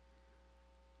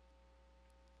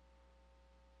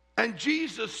 And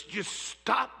Jesus just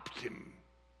stopped him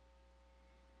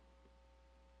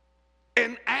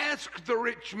and asked the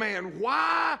rich man,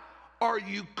 why are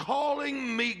you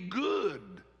calling me good?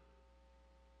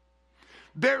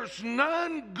 There's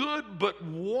none good but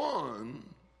one,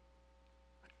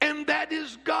 and that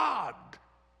is God.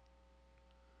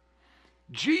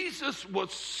 Jesus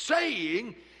was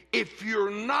saying, if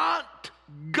you're not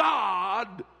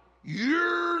God,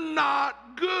 you're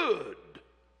not good.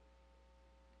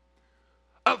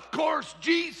 Of course,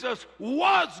 Jesus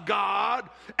was God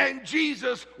and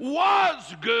Jesus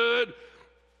was good,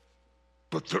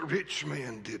 but the rich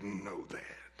man didn't know that.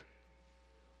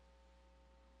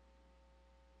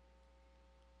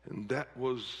 And that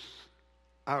was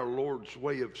our Lord's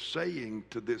way of saying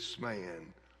to this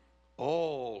man,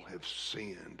 all have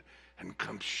sinned and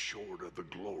come short of the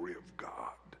glory of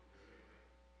God.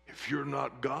 If you're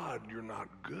not God, you're not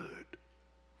good.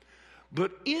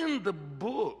 But in the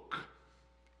book,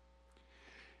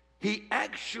 he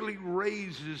actually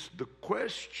raises the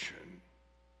question,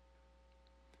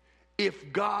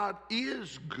 if God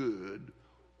is good,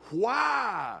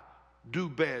 why do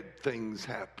bad things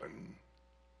happen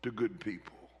to good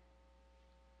people?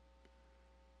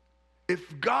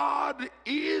 If God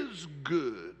is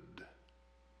good,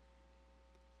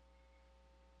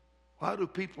 why do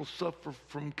people suffer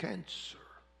from cancer?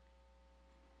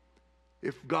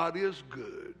 If God is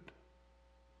good,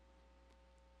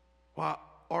 why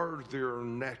are there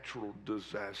natural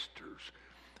disasters?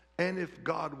 And if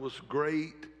God was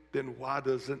great, then why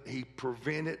doesn't he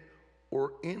prevent it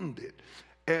or end it?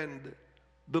 And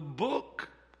the book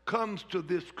comes to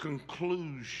this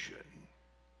conclusion.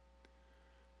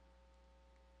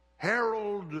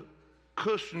 Harold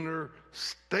Kushner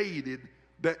stated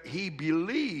that he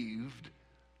believed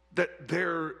that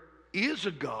there is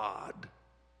a God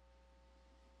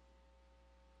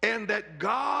and that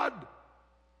God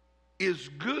is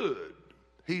good.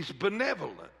 He's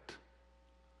benevolent.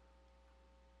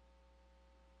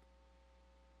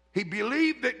 He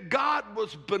believed that God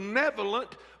was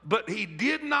benevolent, but he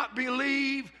did not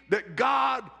believe that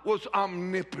God was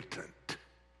omnipotent.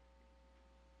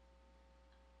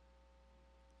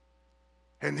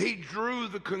 And he drew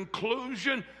the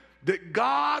conclusion that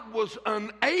God was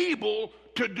unable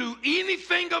to do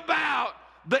anything about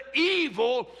the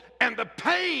evil and the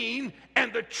pain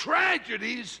and the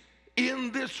tragedies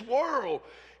in this world.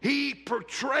 He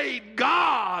portrayed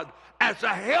God as a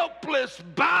helpless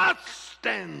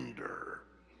bystander,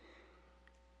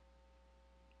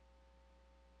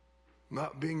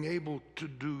 not being able to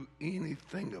do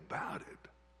anything about it.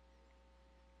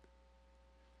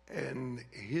 And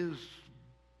his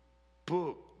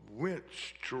book went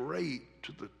straight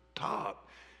to the top,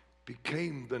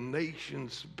 became the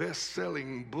nation's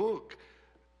best-selling book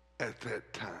at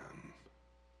that time.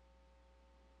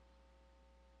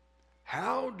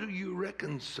 How do you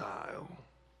reconcile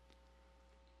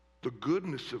the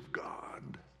goodness of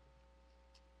God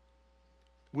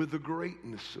with the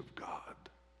greatness of God?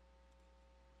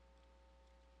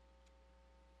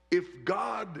 If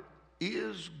God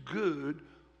is good,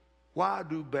 Why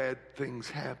do bad things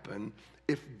happen?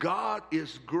 If God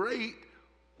is great,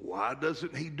 why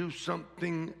doesn't he do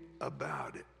something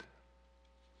about it?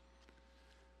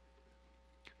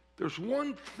 There's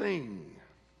one thing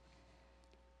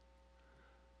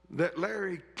that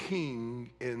Larry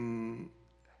King and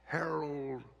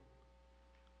Harold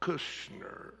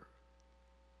Kushner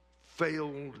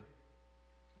failed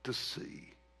to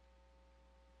see.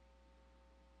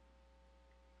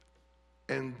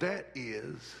 And that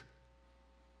is,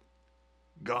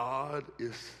 God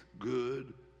is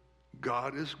good,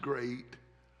 God is great,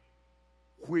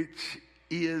 which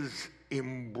is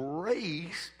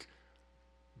embraced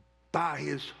by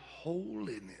his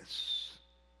holiness.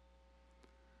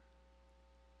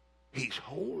 He's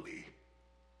holy.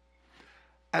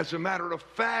 As a matter of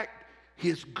fact,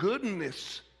 his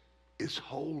goodness is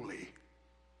holy.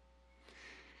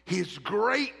 His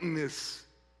greatness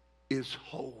is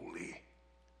holy.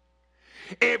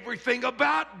 Everything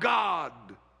about God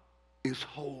is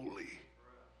holy.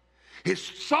 His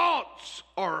thoughts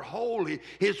are holy.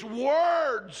 His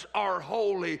words are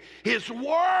holy. His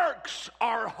works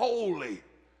are holy.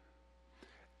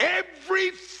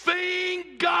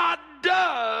 Everything God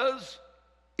does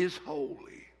is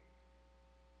holy.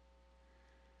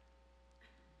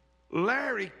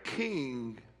 Larry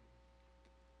King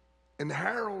and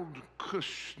Harold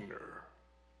Kushner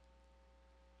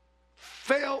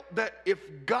felt that if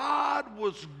God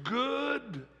was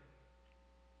good,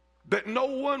 that no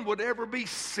one would ever be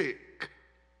sick.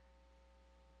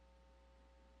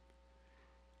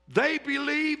 They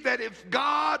believed that if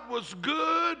God was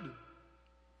good,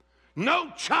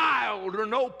 no child or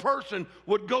no person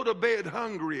would go to bed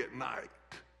hungry at night.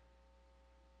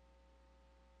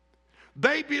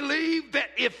 They believed that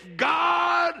if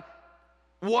God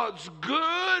was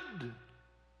good,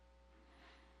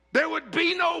 there would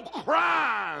be no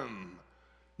crime,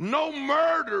 no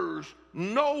murders,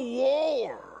 no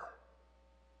war.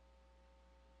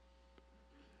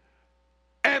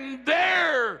 And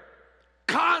their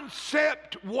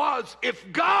concept was,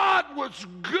 if God was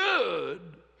good,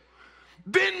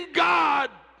 then God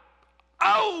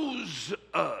owes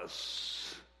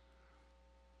us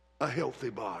a healthy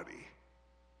body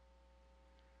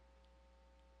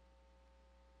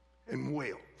and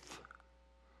wealth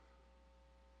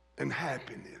and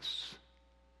happiness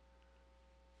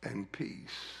and peace.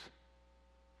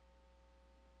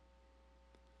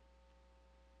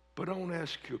 But I want to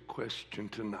ask you a question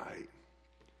tonight,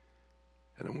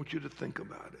 and I want you to think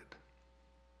about it.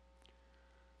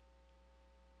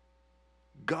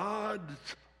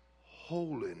 God's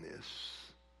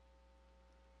holiness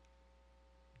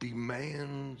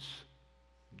demands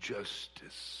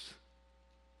justice.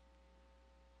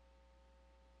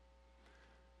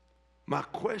 My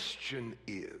question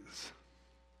is,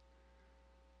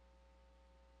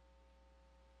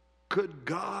 could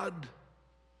God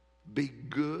be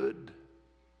good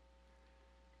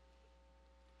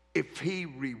if he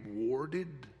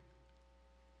rewarded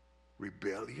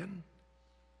rebellion?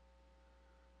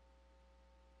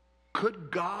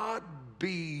 Could God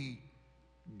be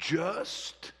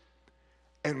just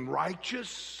and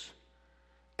righteous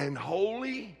and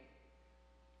holy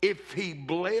if he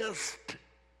blessed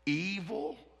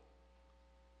evil?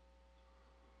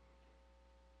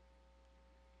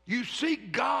 You see,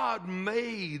 God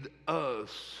made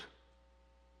us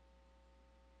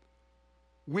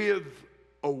with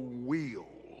a will.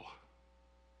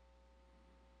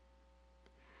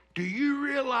 Do you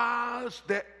realize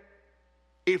that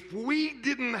if we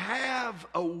didn't have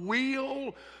a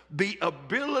will, the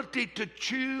ability to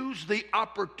choose, the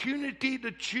opportunity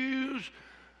to choose,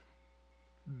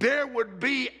 there would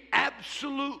be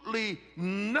absolutely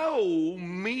no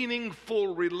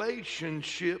meaningful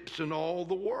relationships in all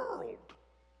the world?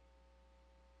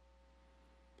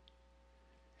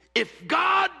 If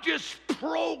God just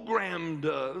programmed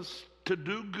us to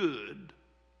do good,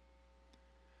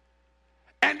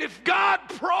 and if God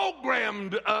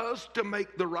programmed us to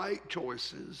make the right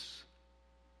choices,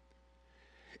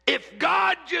 if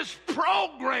God just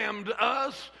programmed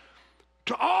us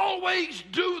to always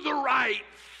do the right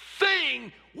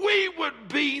thing, we would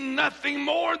be nothing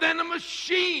more than a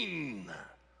machine.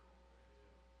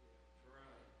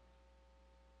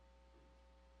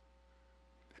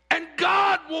 And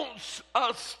God wants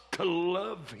us to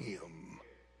love him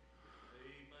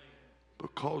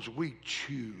because we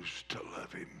choose to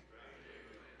love him.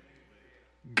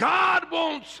 God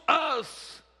wants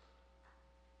us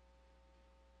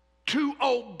to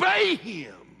obey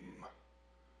him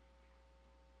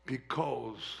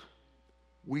because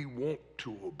we want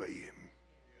to obey him.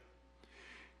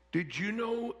 Did you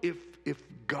know if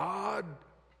God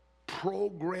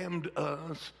programmed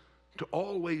us to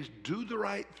always do the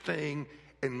right thing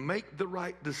and make the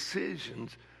right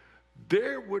decisions,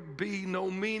 there would be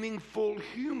no meaningful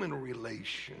human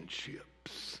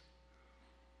relationships.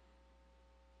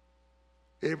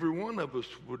 Every one of us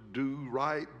would do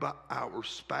right by our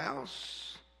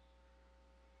spouse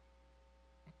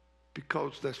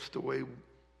because that's the way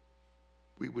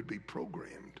we would be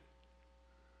programmed.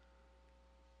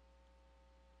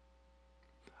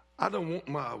 I don't want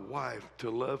my wife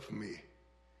to love me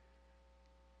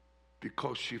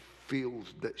because she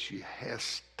feels that she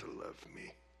has to love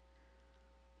me.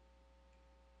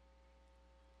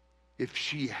 If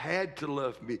she had to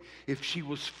love me, if she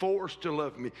was forced to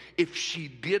love me, if she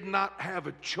did not have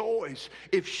a choice,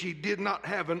 if she did not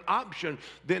have an option,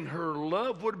 then her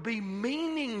love would be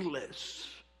meaningless.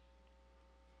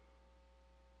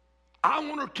 I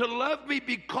want her to love me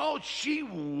because she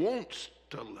wants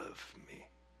to love me.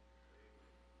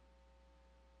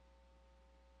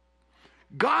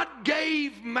 God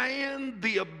gave man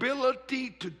the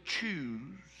ability to choose.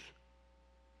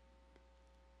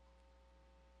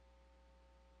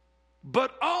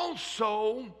 But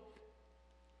also,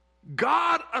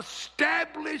 God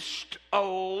established a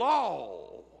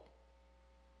law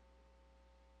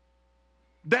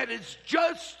that is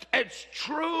just as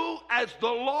true as the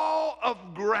law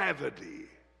of gravity.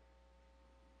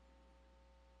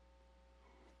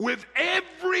 With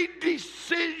every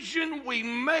decision we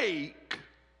make,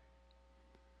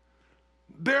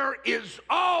 there is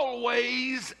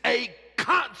always a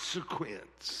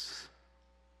consequence.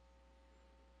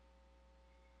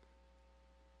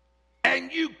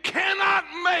 And you cannot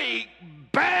make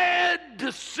bad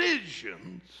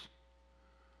decisions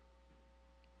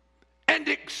and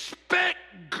expect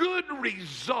good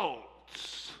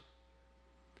results.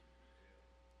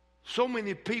 So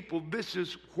many people, this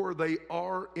is where they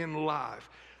are in life.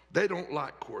 They don't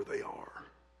like where they are.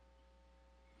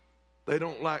 They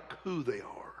don't like who they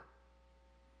are.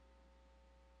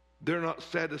 They're not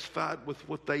satisfied with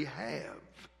what they have.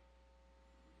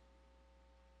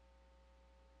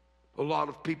 A lot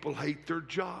of people hate their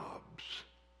jobs.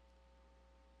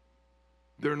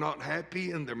 They're not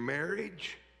happy in their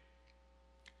marriage.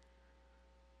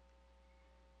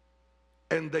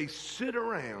 And they sit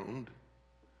around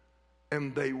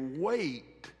and they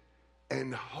wait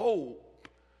and hope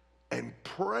and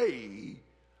pray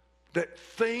that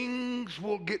things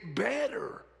will get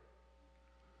better.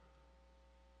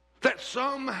 That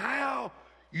somehow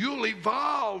you'll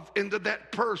evolve into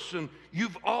that person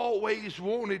you've always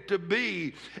wanted to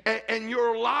be. And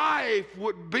your life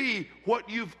would be what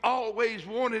you've always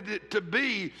wanted it to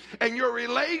be. And your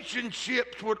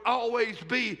relationships would always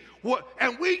be what.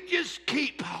 And we just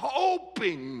keep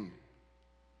hoping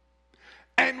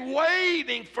and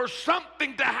waiting for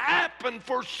something to happen,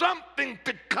 for something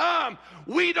to come.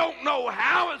 We don't know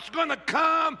how it's going to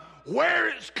come, where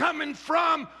it's coming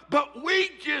from, but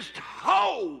we just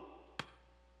hope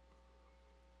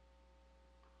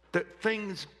that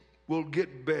things will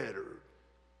get better.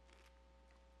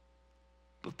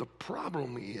 But the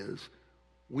problem is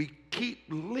we keep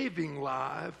living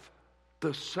life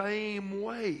the same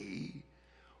way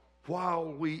while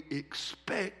we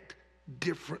expect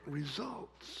different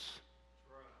results.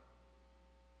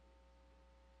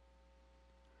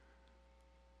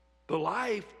 The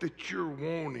life that you're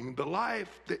wanting, the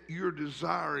life that you're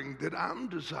desiring, that I'm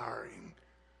desiring,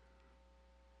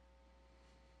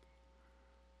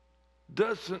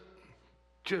 doesn't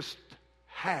just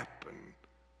happen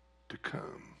to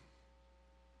come.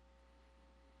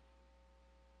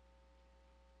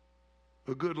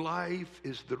 A good life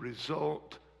is the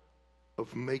result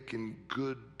of making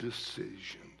good decisions.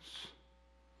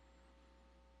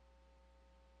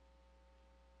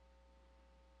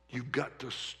 You've got to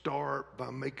start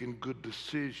by making good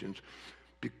decisions,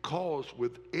 because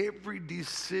with every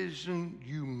decision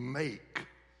you make,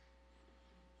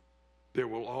 there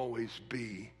will always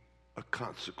be a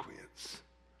consequence.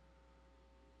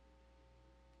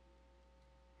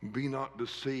 Be not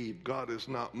deceived. God is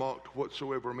not mocked.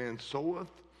 Whatsoever man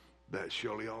soweth, that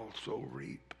shall he also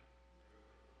reap.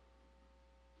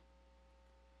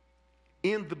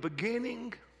 In the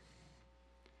beginning,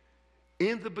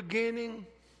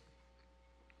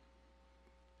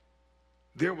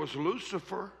 there was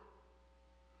Lucifer,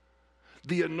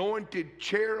 the anointed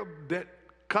cherub that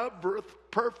covereth,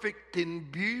 perfect in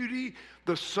beauty,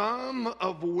 the sum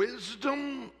of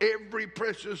wisdom. Every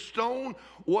precious stone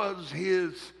was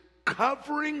his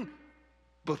covering,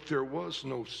 but there was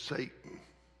no Satan.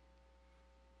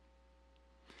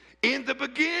 In the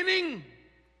beginning,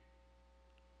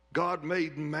 God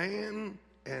made man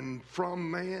and from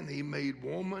man he made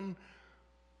woman,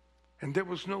 and there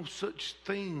was no such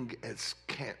thing as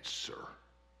cancer.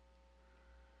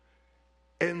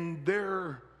 And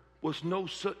there was no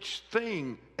such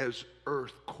thing as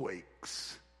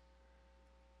earthquakes.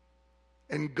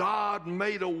 And God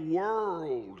made a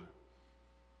world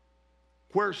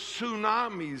where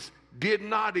tsunamis did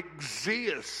not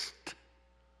exist.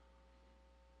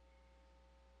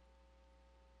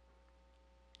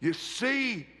 You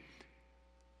see,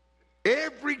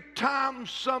 every time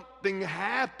something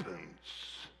happens,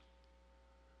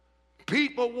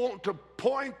 people want to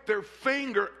point their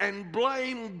finger and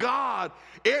blame God.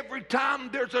 Every time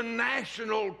there's a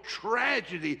national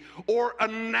tragedy or a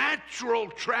natural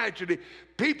tragedy,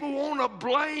 people want to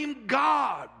blame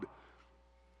God.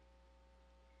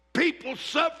 People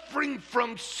suffering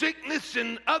from sickness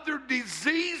and other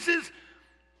diseases,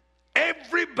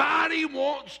 everybody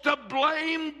wants to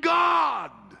blame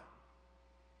God.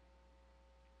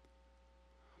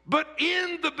 But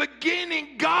in the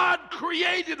beginning, God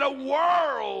created a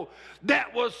world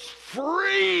that was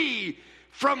free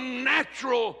from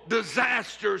natural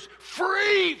disasters,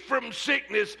 free from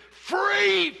sickness,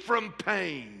 free from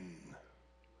pain.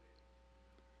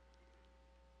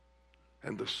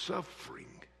 And the suffering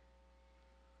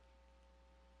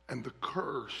and the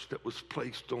curse that was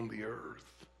placed on the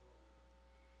earth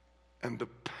and the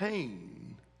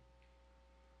pain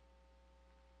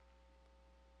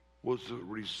was a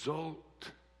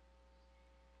result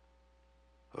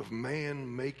of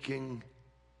man making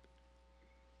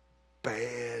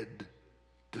bad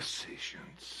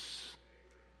decisions.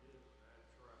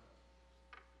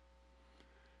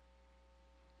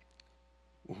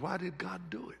 Well, why did God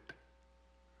do it?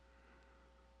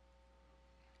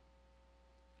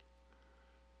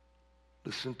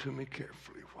 Listen to me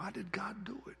carefully. Why did God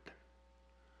do it?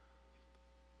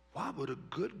 Why would a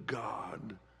good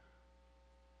God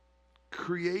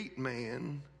create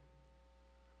man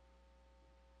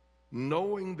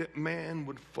knowing that man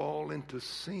would fall into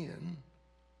sin?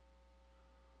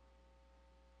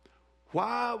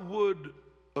 Why would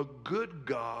a good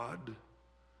God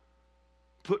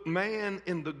put man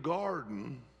in the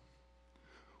garden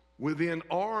within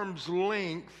arm's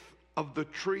length of the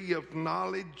tree of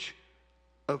knowledge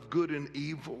of good and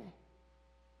evil?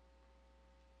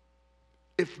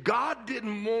 If God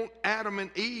didn't want Adam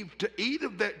and Eve to eat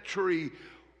of that tree,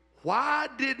 why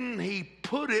didn't he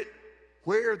put it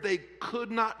where they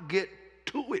could not get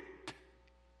to it?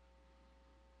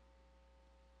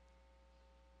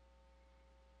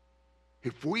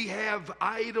 If we have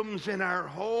items in our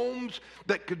homes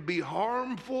that could be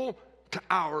harmful to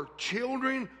our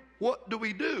children, what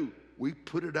do? We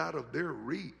put it out of their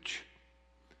reach.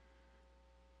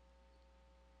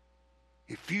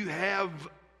 If you have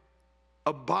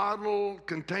a bottle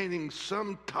containing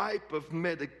some type of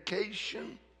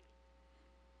medication,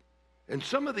 and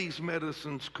some of these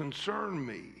medicines concern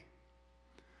me.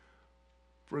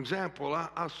 For example,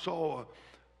 I saw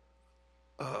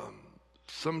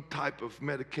some type of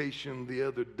medication the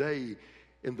other day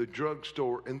in the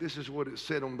drugstore, and this is what it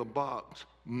said on the box: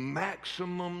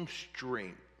 maximum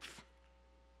strength.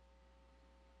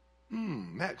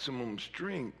 Maximum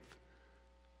strength.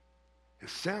 It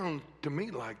sounds to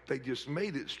me like they just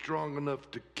made it strong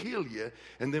enough to kill you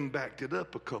and then backed it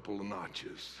up a couple of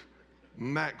notches.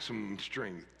 Maximum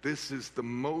strength. This is the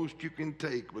most you can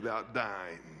take without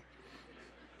dying.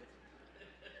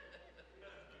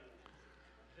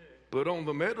 But on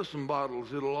the medicine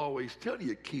bottles, it'll always tell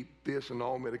you, keep this and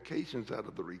all medications out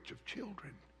of the reach of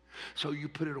children. So you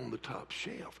put it on the top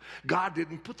shelf. God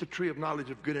didn't put the tree of knowledge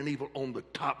of good and evil on the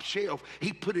top shelf.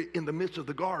 He put it in the midst of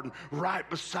the garden, right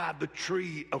beside the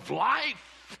tree of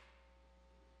life.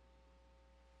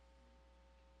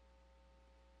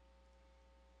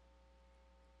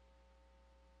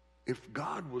 If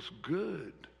God was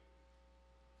good,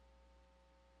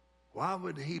 why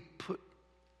would he put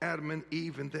Adam and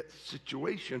Eve in that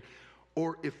situation?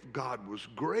 Or if God was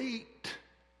great,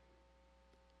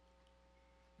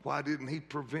 why didn't he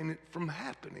prevent it from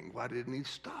happening? Why didn't he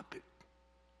stop it?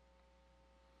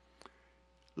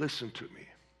 Listen to me.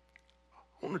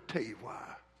 I want to tell you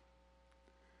why.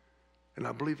 And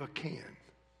I believe I can.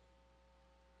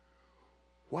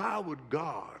 Why would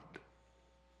God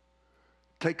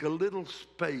take a little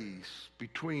space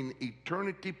between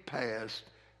eternity past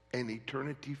and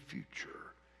eternity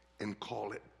future and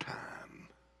call it time?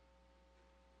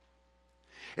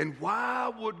 And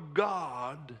why would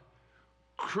God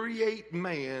create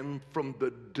man from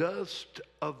the dust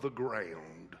of the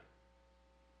ground,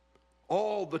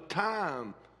 all the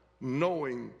time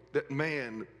knowing that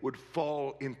man would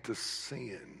fall into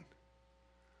sin?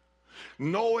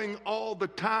 knowing all the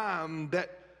time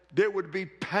that there would be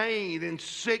pain and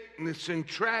sickness and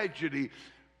tragedy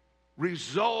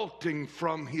resulting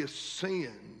from his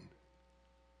sin.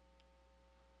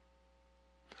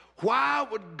 Why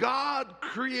would God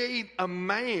create a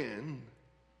man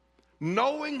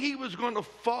knowing he was going to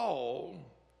fall,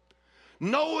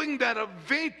 knowing that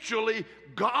eventually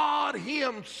God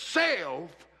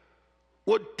himself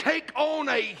would take on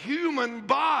a human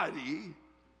body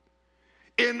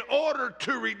in order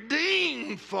to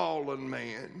redeem fallen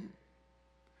man,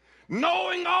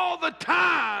 knowing all the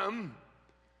time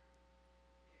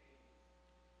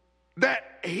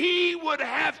that he would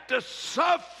have to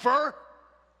suffer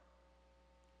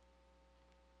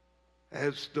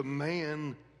as the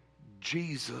man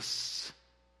Jesus?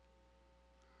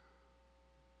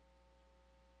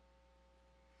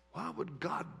 Why would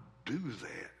God do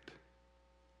that?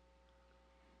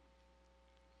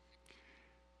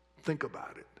 Think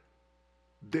about it.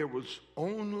 There was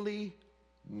only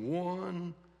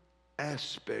one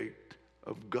aspect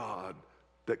of God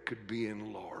that could be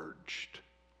enlarged.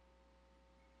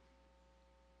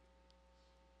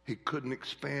 He couldn't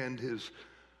expand his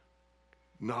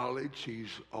knowledge. He's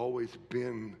always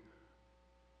been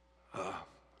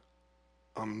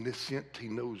omniscient. He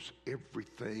knows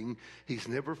everything. He's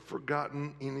never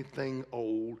forgotten anything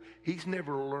old. He's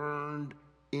never learned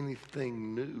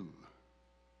anything new.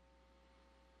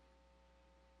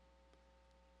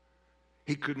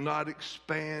 He could not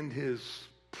expand his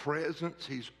presence.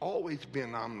 He's always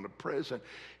been omnipresent.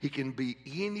 He can be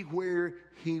anywhere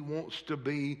he wants to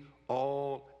be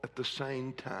all at the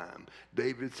same time.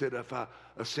 David said, if I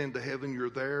ascend to heaven, you're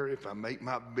there. If I make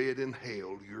my bed in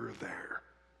hell, you're there.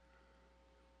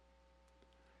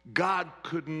 God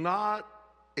could not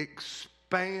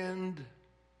expand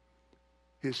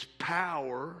his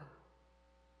power,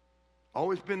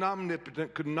 always been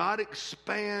omnipotent, could not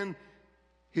expand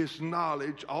his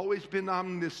knowledge, always been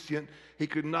omniscient. He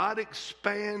could not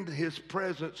expand his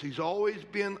presence. He's always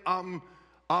been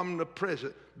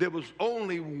omnipresent. There was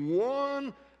only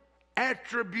one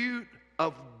attribute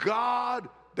of God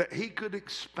that he could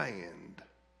expand,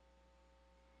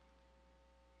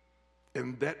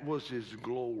 and that was his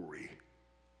glory.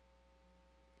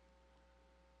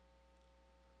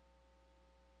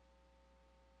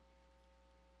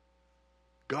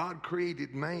 God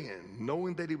created man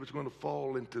knowing that he was going to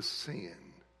fall into sin.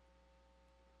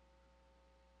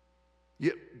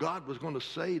 Yet God was going to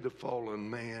say to fallen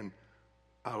man,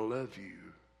 I love you.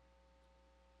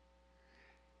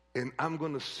 And I'm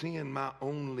going to send my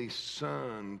only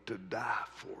son to die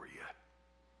for you.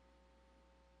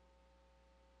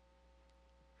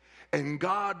 And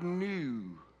God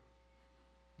knew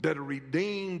that a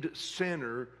redeemed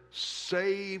sinner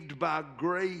saved by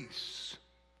grace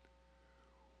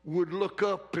would look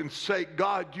up and say,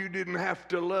 God, you didn't have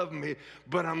to love me,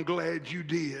 but I'm glad you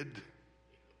did.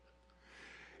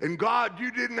 And God,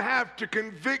 you didn't have to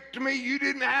convict me. You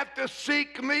didn't have to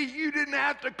seek me. You didn't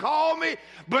have to call me,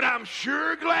 but I'm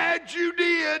sure glad you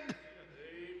did.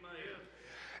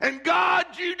 And God,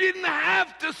 you didn't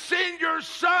have to send your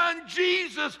son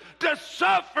Jesus to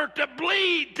suffer, to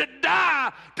bleed, to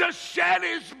die, to shed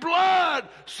his blood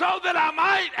so that I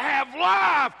might have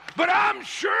life. But I'm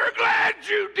sure glad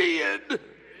you did.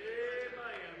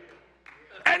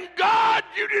 And God,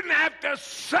 you didn't have to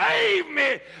save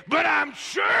me, but I'm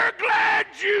sure glad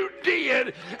you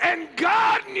did. And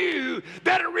God knew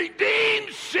that a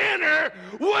redeemed sinner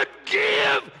would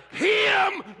give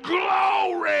him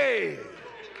glory.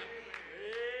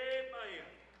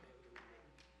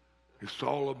 It's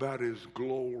all about his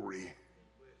glory.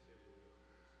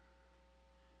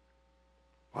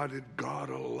 Why did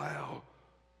God allow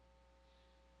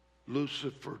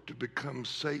Lucifer to become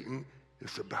Satan?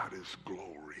 It's about his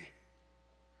glory.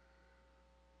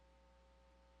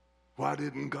 Why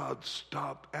didn't God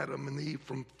stop Adam and Eve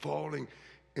from falling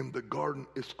in the garden?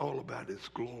 It's all about his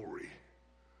glory.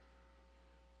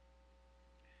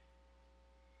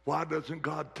 Why doesn't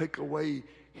God take away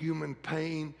human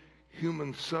pain,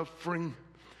 human suffering?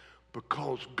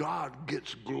 Because God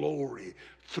gets glory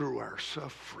through our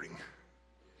suffering.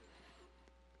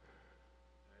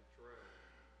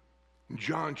 In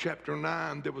John chapter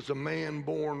 9, there was a man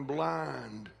born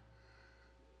blind.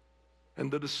 And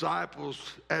the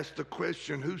disciples asked the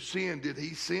question, who sinned? Did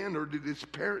he sin or did his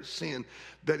parents sin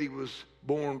that he was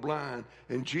born blind?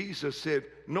 And Jesus said,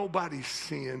 nobody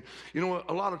sinned. You know,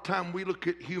 a lot of time we look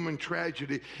at human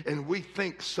tragedy and we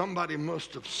think somebody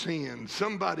must have sinned.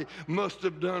 Somebody must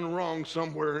have done wrong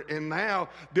somewhere. And now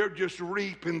they're just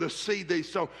reaping the seed they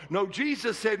sow. No,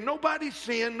 Jesus said nobody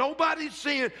sinned. Nobody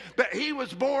sinned that he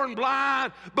was born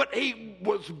blind. But he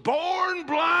was born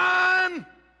blind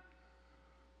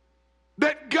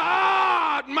that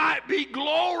God might be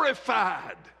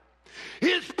glorified.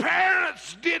 His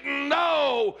parents didn't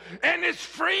know, and his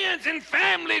friends and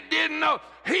family didn't know.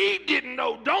 He didn't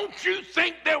know. Don't you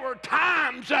think there were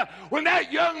times when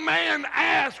that young man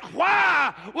asked,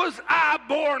 why was I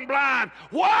born blind?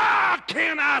 Why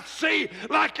can't I see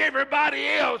like everybody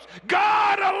else?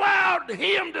 God allowed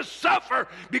him to suffer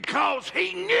because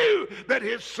he knew that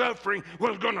his suffering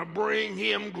was going to bring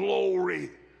him glory.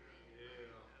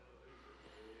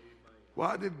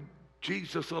 Why did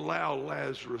Jesus allow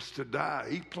Lazarus to die?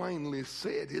 He plainly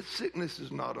said his sickness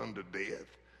is not unto death.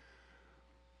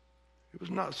 It was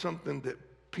not something that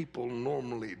people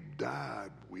normally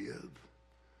died with.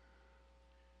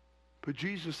 But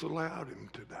Jesus allowed him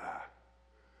to die.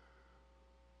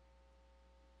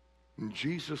 And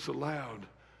Jesus allowed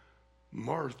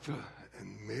Martha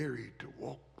and Mary to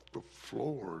walk the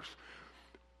floors.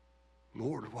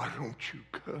 Lord, why don't you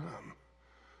come?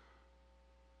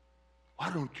 Why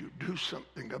don't you do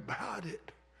something about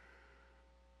it?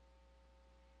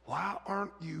 Why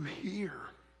aren't you here?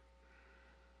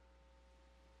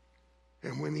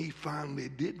 And when he finally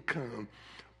did come,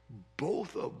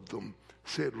 both of them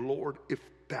said, Lord, if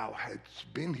thou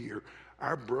hadst been here,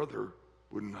 our brother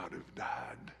would not have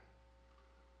died.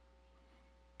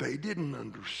 They didn't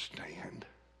understand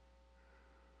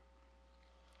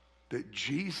that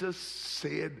Jesus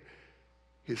said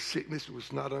his sickness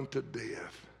was not unto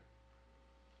death.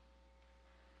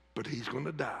 But he's going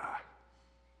to die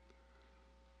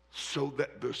so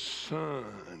that the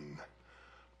Son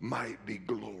might be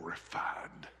glorified.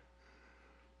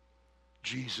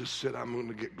 Jesus said, I'm going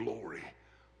to get glory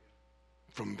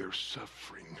from their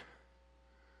suffering.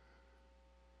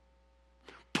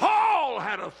 Paul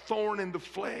had a thorn in the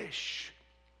flesh.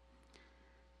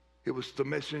 It was the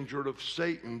messenger of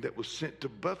Satan that was sent to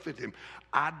buffet him.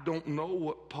 I don't know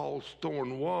what Paul's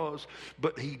thorn was,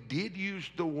 but he did use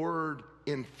the word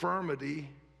infirmity.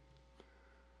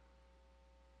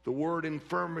 The word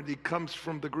infirmity comes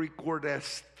from the Greek word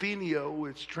asthenio.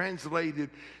 It's translated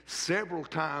several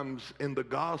times in the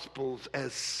Gospels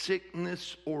as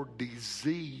sickness or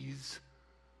disease.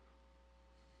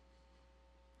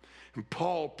 And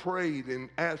Paul prayed and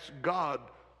asked God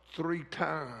 3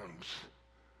 times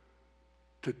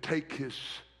to take his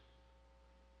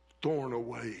thorn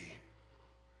away.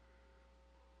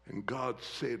 And God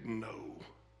said no.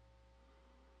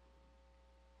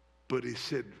 But he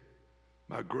said,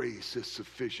 my grace is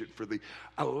sufficient for thee.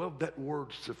 I love that word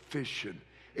sufficient.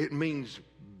 It means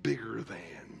bigger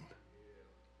than,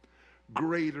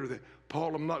 greater than.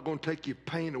 Paul, I'm not going to take your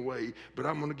pain away, but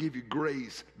I'm going to give you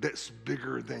grace that's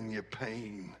bigger than your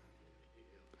pain.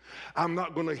 I'm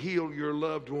not going to heal your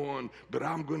loved one, but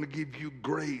I'm going to give you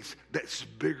grace that's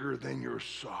bigger than your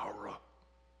sorrow.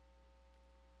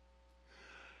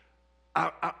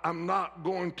 I'm not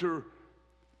going to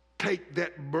take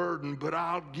that burden, but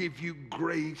I'll give you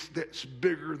grace that's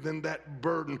bigger than that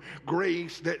burden,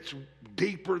 grace that's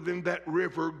deeper than that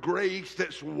river, grace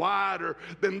that's wider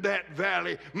than that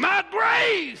valley. My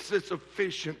grace is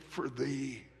sufficient for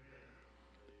thee.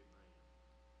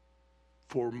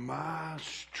 For my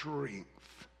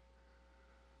strength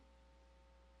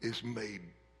is made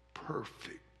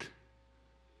perfect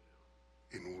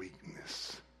in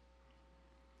weakness.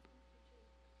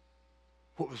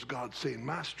 What was God saying?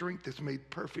 My strength is made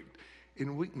perfect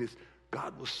in weakness.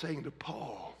 God was saying to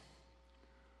Paul,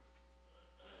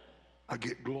 I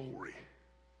get glory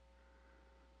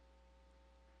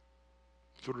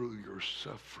through your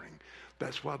suffering.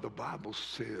 That's why the Bible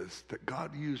says that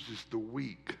God uses the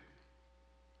weak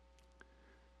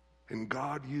and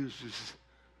God uses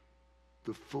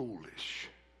the foolish.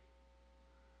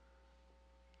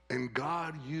 And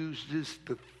God uses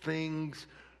the things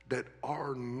that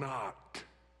are not,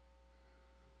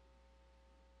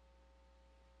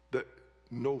 that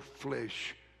no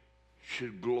flesh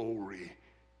should glory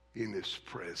in his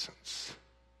presence.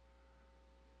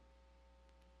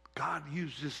 God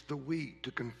uses the weak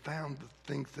to confound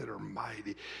the things that are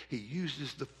mighty. He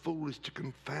uses the foolish to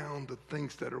confound the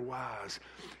things that are wise.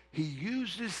 He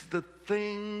uses the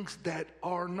things that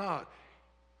are not.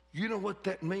 You know what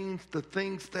that means, the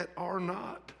things that are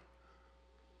not?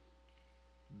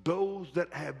 those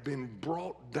that have been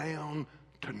brought down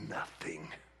to nothing.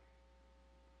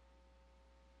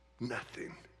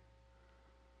 Nothing.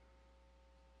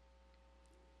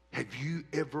 Have you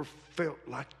ever felt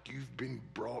like you've been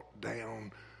brought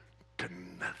down to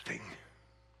nothing?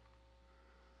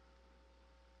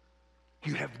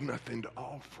 You have nothing to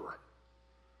offer.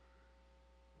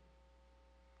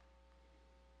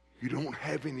 You don't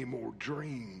have any more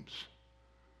dreams.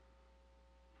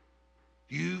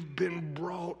 You've been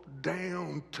brought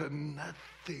down to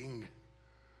nothing.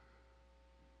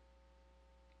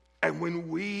 And when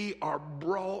we are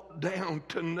brought down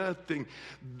to nothing,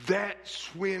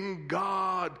 that's when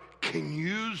God can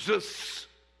use us.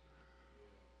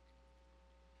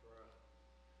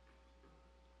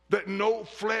 That no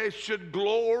flesh should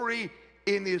glory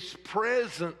in his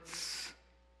presence.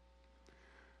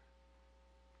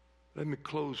 Let me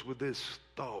close with this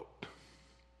thought.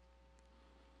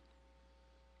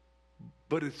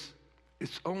 But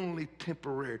it's only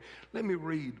temporary. Let me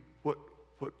read what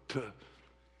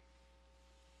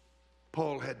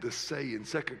Paul had to say in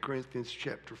 2 Corinthians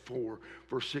chapter 4,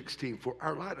 verse 16. For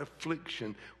our light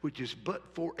affliction, which is but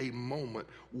for a moment,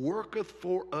 worketh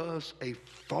for us a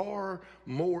far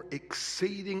more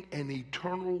exceeding and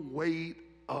eternal weight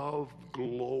of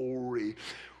glory.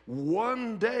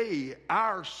 One day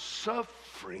our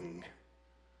suffering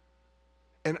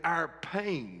and our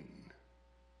pain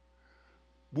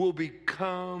will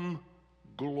become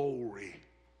glory.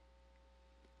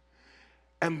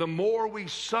 And the more we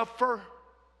suffer,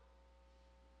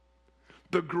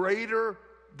 the greater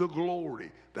the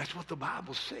glory. That's what the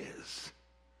Bible says.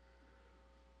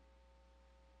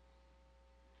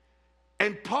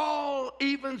 And Paul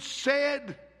even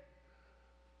said,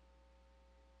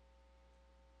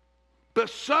 the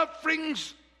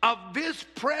sufferings of this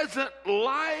present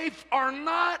life are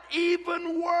not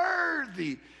even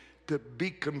worthy to be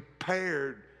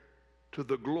compared to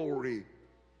the glory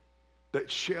that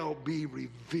shall be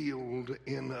revealed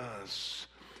in us.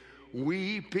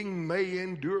 Weeping may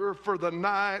endure for the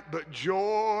night, but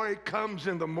joy comes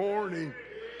in the morning.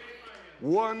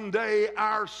 One day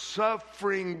our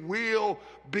suffering will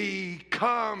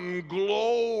become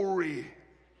glory.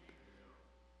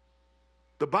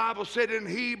 The Bible said in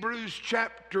Hebrews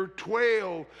chapter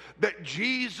 12 that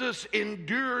Jesus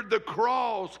endured the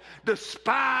cross,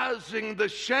 despising the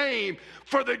shame,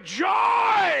 for the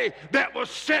joy that was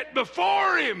set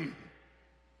before him.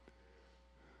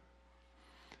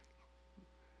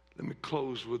 Let me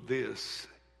close with this.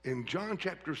 In John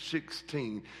chapter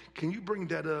 16, can you bring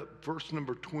that up, verse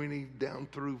number 20 down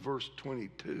through verse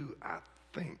 22, I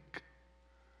think.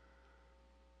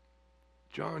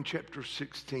 John chapter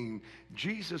 16,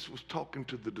 Jesus was talking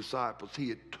to the disciples. He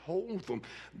had told them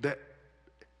that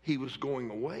he was going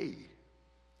away.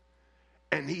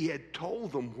 And he had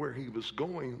told them where he was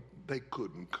going, they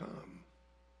couldn't come.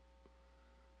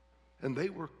 And they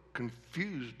were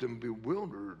confused and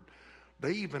bewildered.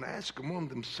 They even asked among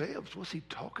themselves, what's he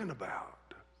talking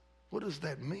about? What does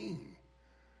that mean?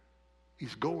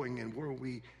 He's going, and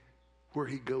where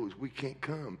he goes, we can't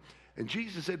come. And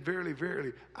Jesus said, verily,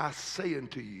 verily, I say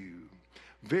unto you,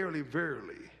 verily,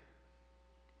 verily,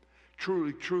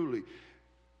 truly, truly.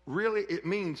 Really, it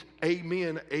means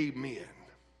amen, amen.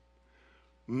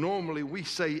 Normally, we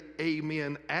say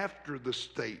amen after the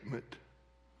statement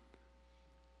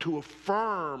to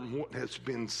affirm what has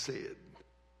been said.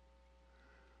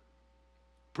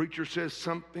 Preacher says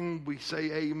something, we say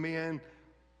amen.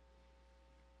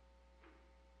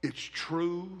 It's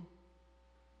true.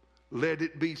 Let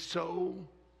it be so.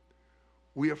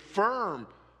 We affirm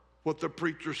what the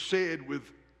preacher said with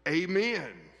amen.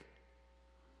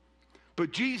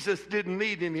 But Jesus didn't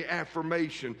need any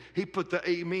affirmation. He put the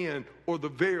amen or the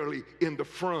verily in the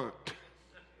front.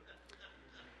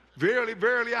 Verily,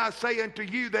 verily, I say unto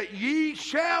you that ye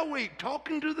shall weep.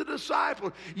 Talking to the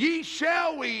disciples. Ye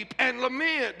shall weep and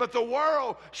lament, but the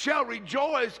world shall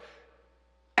rejoice,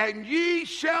 and ye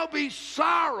shall be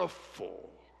sorrowful.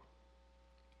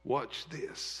 Watch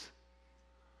this.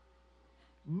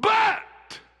 But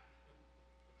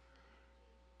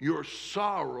your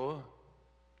sorrow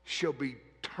shall be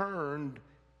turned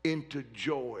into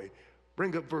joy.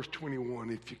 Bring up verse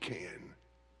 21 if you can.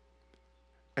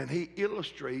 And he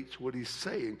illustrates what he's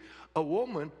saying. A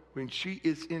woman, when she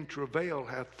is in travail,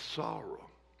 hath sorrow,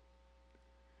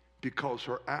 because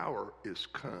her hour is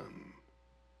come.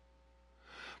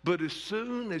 But as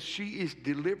soon as she is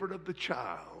delivered of the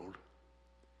child,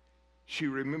 she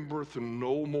remembereth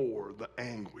no more the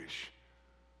anguish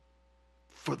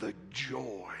for the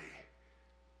joy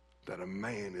that a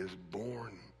man is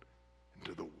born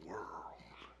into the world.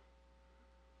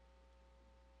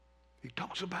 He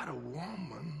talks about a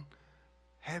woman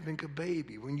having a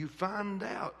baby. When you find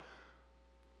out,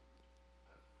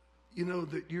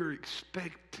 that you're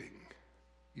expecting,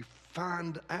 you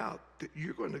find out that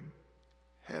you're going to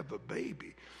have a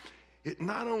baby, it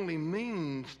not only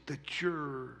means that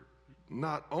you're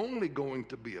not only going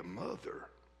to be a mother,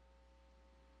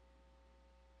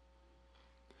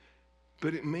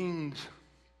 but it means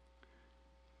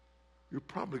you're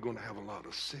probably going to have a lot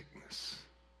of sickness.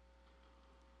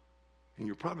 And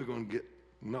you're probably going to get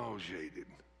nauseated,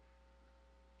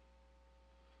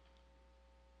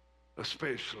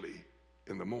 especially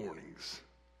in the mornings.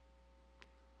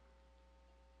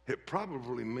 It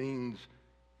probably means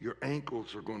your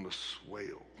ankles are going to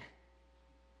swell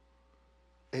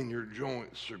and your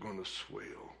joints are going to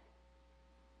swell.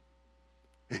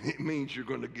 And it means you're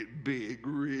going to get big,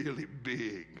 really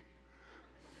big.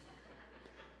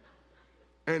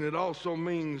 And it also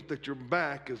means that your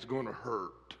back is going to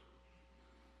hurt.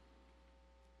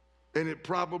 And it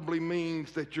probably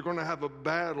means that you're going to have a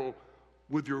battle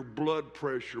with your blood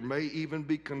pressure, may even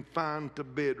be confined to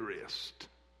bed rest.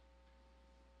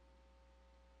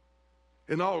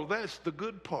 And all that's the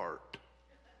good part.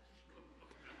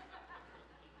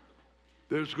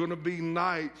 There's going to be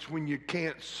nights when you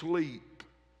can't sleep.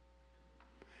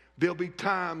 There'll be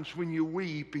times when you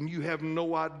weep and you have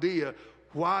no idea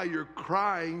why you're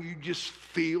crying. You just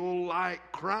feel like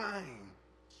crying.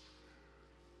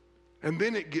 And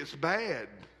then it gets bad.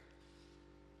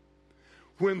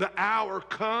 When the hour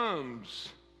comes,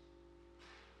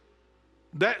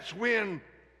 that's when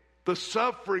the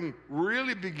suffering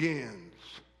really begins.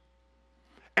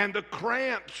 And the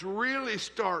cramps really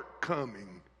start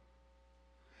coming.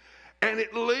 And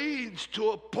it leads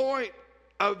to a point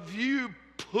of you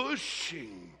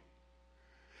pushing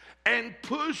and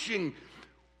pushing.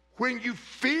 When you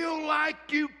feel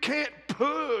like you can't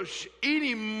push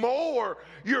anymore,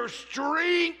 your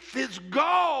strength is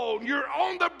gone. You're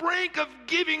on the brink of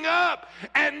giving up.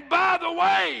 And by the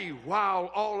way,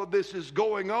 while all of this is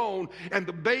going on and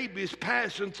the baby's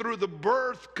passing through the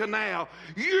birth canal,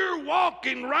 you're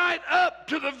walking right up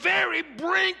to the very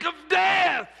brink of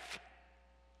death.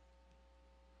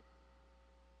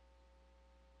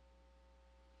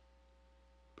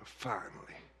 But finally,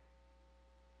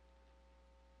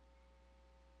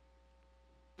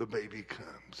 the baby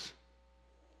comes.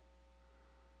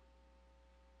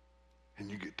 And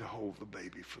you get to hold the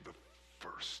baby for the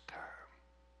first time.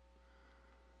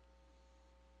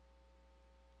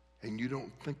 And you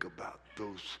don't think about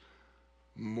those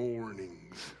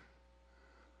mornings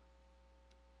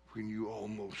when you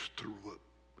almost threw up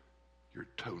your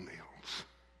toenails.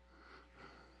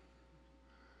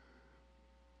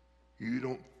 You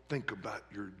don't think about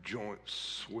your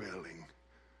joints swelling,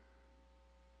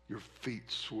 your feet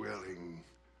swelling,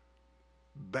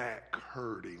 back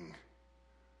hurting,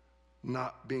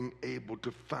 not being able to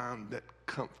find that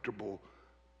comfortable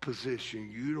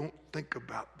position. You don't think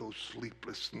about those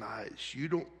sleepless nights. You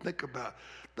don't think about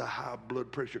the high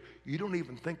blood pressure. You don't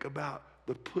even think about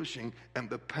the pushing and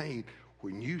the pain.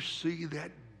 When you see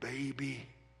that baby,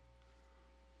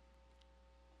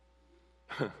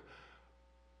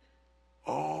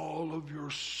 all of your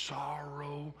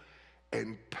sorrow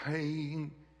and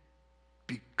pain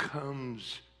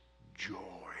becomes joy.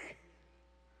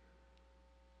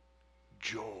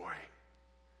 Joy.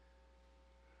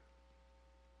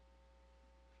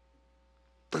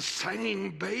 The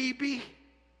same baby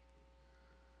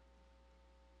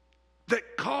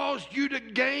that caused you to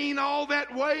gain all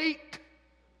that weight,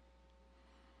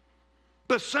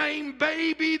 the same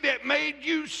baby that made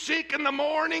you sick in the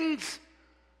mornings,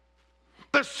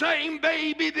 the same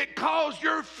baby that caused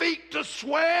your feet to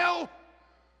swell,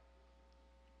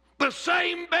 the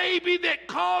same baby that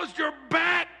caused your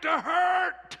back to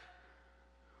hurt,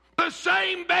 the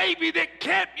same baby that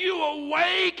kept you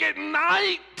awake at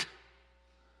night,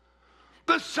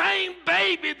 the same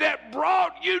baby that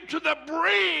brought you to the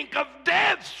brink of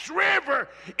death's river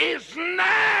is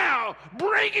now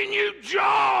bringing you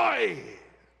joy.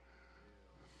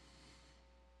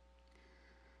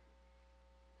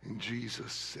 And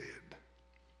Jesus said,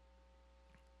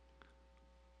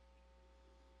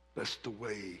 that's the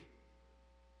way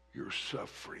your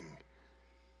suffering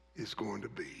is going to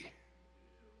be.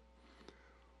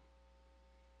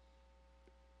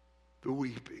 The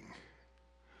weeping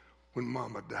when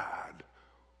mama died,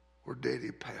 or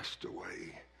daddy passed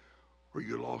away, or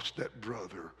you lost that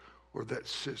brother, or that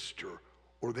sister,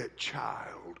 or that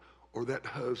child, or that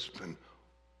husband,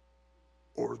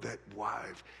 or that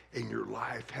wife, and your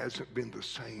life hasn't been the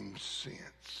same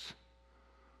since.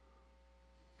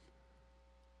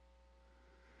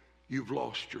 You've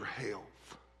lost your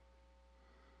health.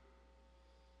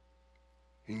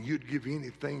 and you'd give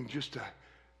anything just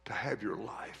to have your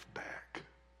life back.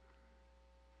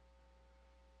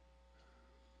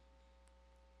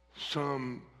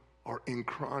 Some are in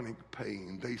chronic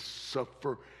pain. They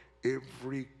suffer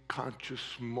every conscious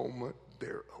moment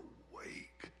they're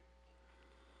awake.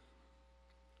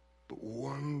 But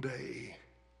one day,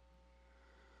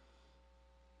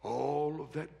 all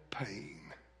of that pain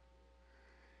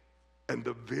and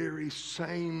the very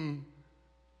same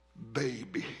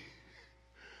baby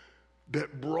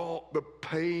that brought the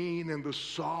pain and the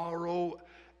sorrow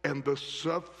and the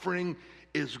suffering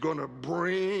is going to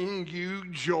bring you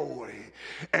joy.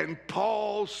 And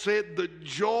Paul said the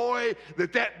joy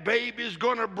that baby is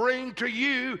going to bring to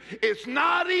you is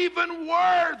not even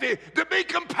worthy to be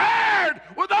compared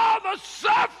with all the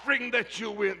suffering that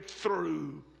you went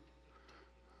through.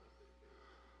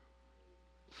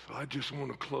 So I just want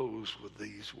to close with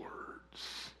these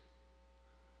words.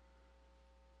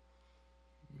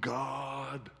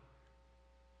 God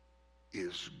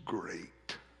is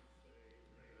great.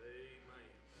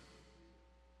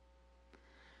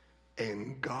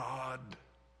 And God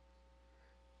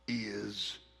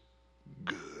is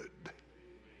good.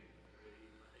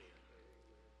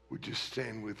 Would you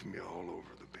stand with me all over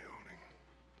the building?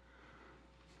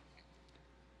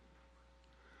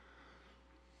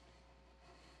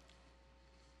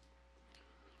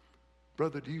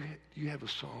 Brother, do you have a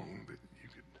song that you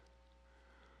could?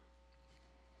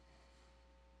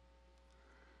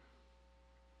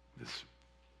 This,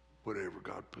 whatever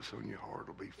God puts on your heart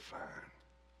will be fine.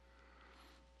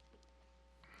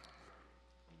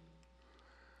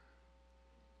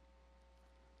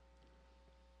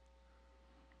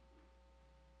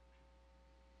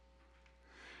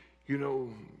 You know,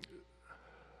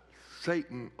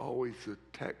 Satan always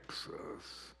attacks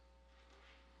us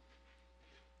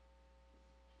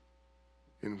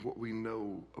in what we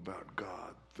know about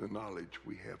God, the knowledge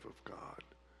we have of God.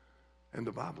 And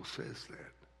the Bible says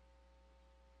that.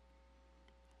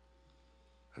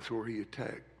 That's where he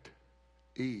attacked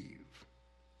Eve.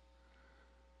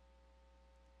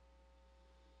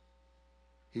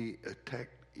 He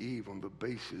attacked Eve on the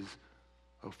basis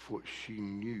of what she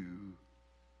knew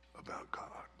about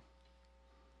God.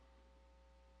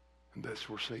 And that's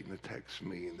where Satan attacks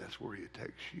me, and that's where he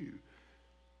attacks you.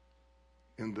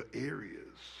 In the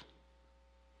areas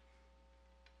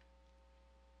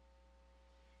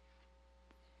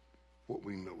what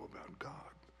we know about God.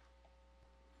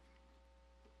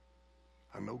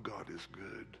 I know God is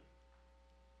good.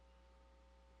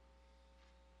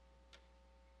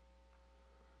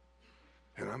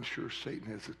 And I'm sure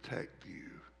Satan has attacked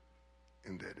you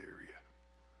in that area.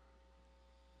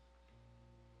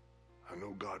 I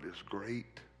know God is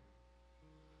great.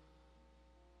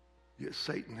 Yet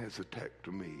Satan has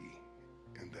attacked me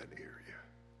in that area.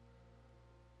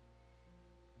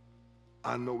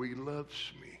 I know he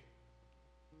loves me.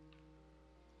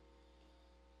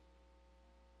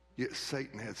 Yet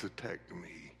Satan has attacked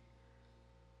me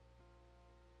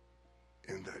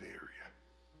in that area.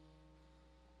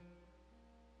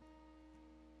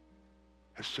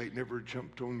 Has Satan ever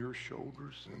jumped on your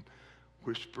shoulders and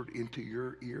whispered into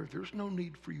your ear, there's no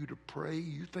need for you to pray?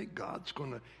 You think God's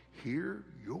going to hear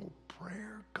your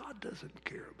prayer? God doesn't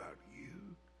care about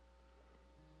you.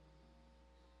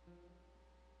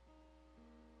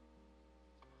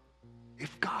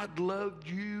 If God loved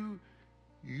you,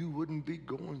 you wouldn't be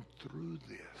going through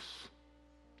this.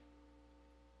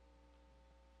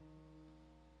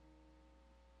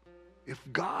 If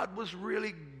God was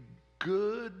really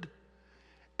good,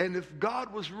 and if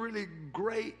God was really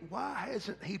great, why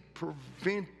hasn't he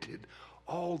prevented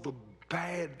all the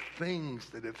bad things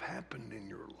that have happened in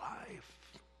your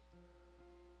life?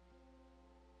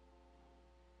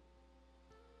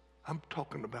 I'm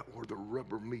talking about where the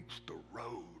rubber meets the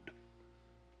road.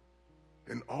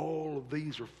 And all of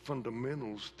these are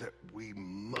fundamentals that we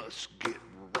must get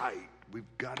right. We've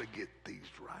got to get these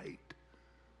right.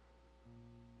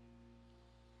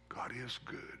 God is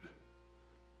good.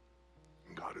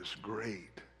 God is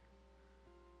great.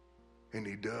 And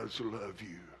he does love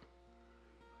you.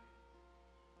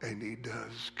 And he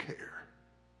does care.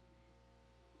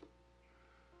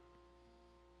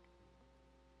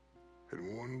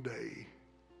 And one day,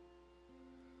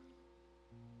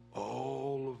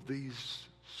 all of these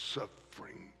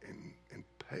suffering and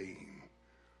pain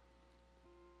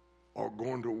are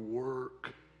going to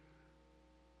work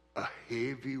a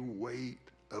heavy weight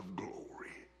of glory.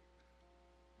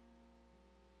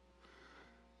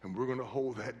 And we're going to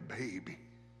hold that baby.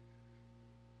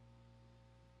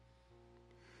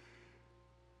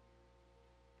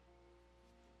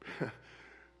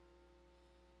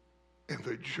 And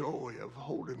the joy of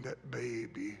holding that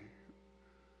baby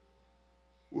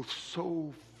will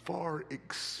so far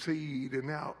exceed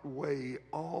and outweigh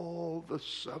all the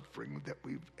suffering that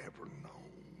we've ever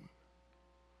known.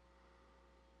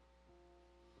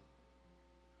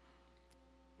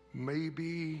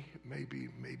 Maybe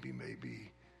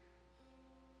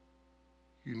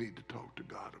you need to talk to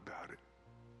God about it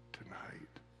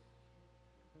tonight.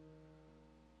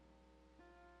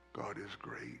 God is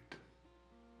great.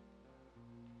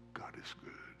 God is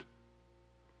good.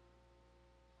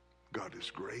 God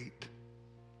is great.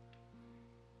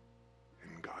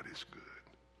 And God is good.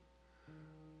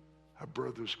 Our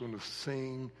brother's going to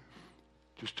sing.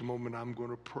 Just a moment, I'm going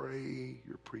to pray.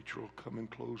 Your preacher will come and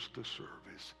close the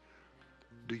service.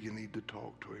 Do you need to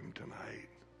talk to him tonight?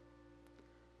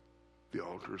 The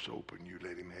altar's open. You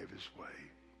let him have his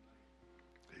way.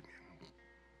 Amen.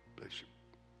 Bless you.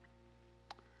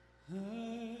 I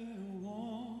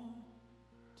want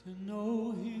to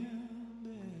know him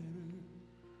better,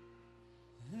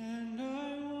 and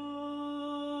I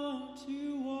want to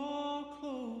walk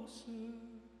closer.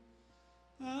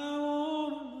 I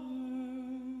want to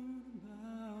learn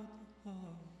about the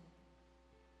heart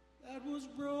that was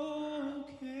broken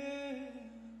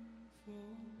for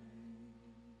me.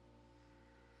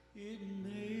 It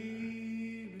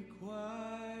may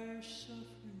require suffering,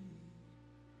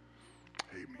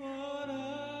 but I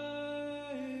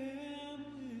am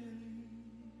willing,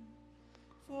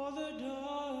 for the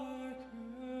darker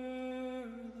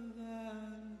the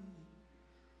valley,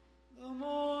 the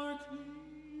more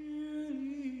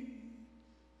clearly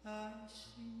I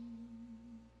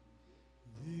see.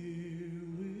 There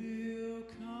will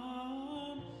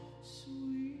come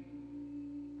sweet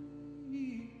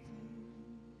things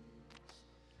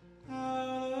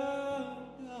out of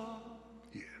dark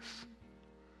Yes.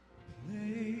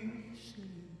 places,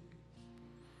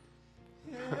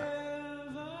 heavenly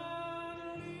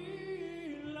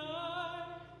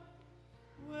light,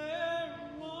 where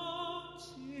once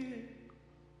it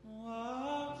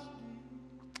was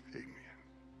deep. Amen.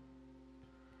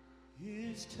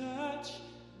 His touch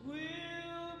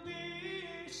will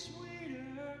be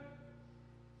sweeter,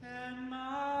 and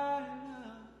my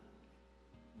love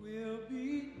will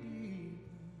be deeper.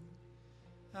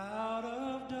 Out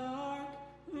of dark,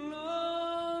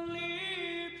 lonely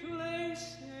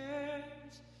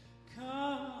places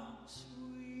come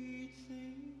sweet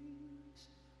things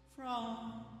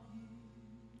from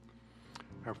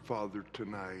Our Father,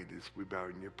 tonight as we bow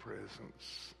in your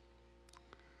presence,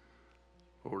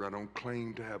 Lord, I don't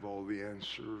claim to have all the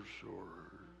answers or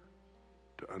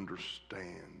to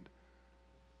understand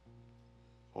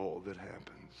all that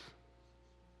happens.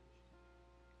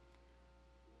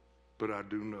 But I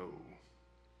do know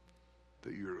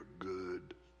that you're a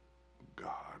good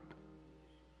God.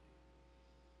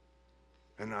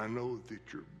 And I know that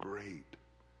you're great.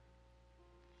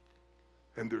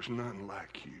 And there's none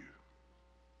like you.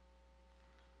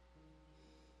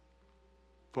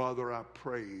 Father, I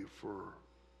pray for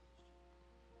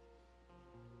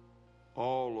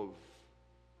all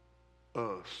of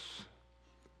us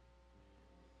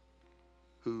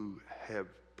who have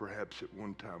perhaps at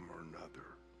one time or another,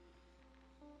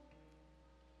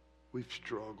 we've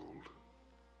struggled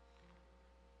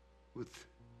with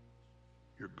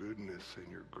your goodness and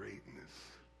your greatness.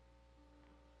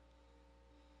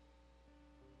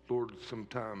 Lord,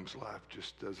 sometimes life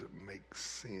just doesn't make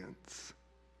sense.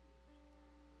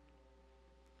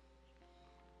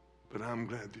 But I'm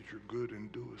glad that you're good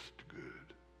and doest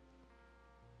good.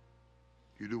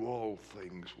 You do all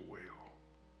things well.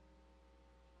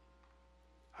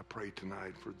 I pray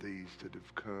tonight for these that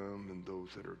have come and those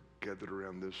that are gathered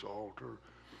around this altar.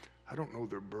 I don't know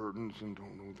their burdens and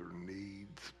don't know their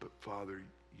needs, but Father,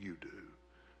 you do.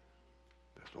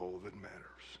 That's all that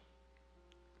matters.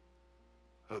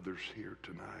 Others here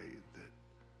tonight that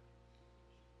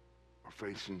are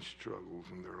facing struggles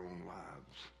in their own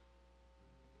lives.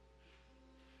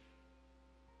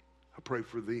 I pray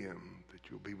for them that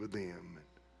you'll be with them and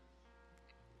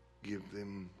give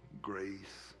them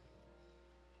grace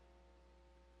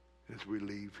as we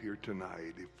leave here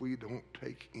tonight. If we don't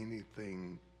take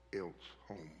anything else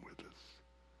home with us,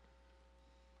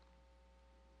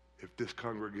 if this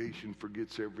congregation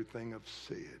forgets everything I've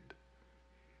said,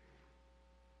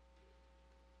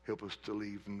 help us to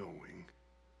leave knowing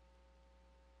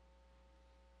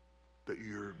that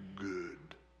you're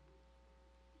good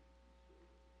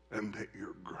and that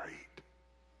you're great.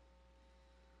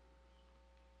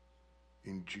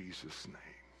 In Jesus'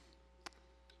 name,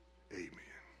 amen.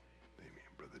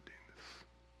 Amen, Brother Dennis.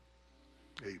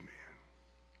 Amen.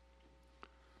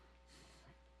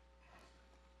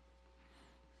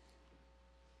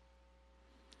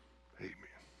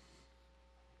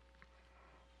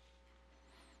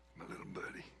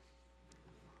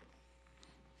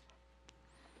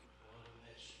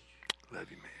 Love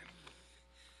you, man.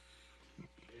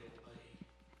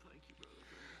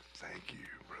 Thank you,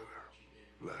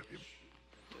 brother. Love you.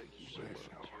 Thank you so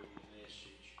much.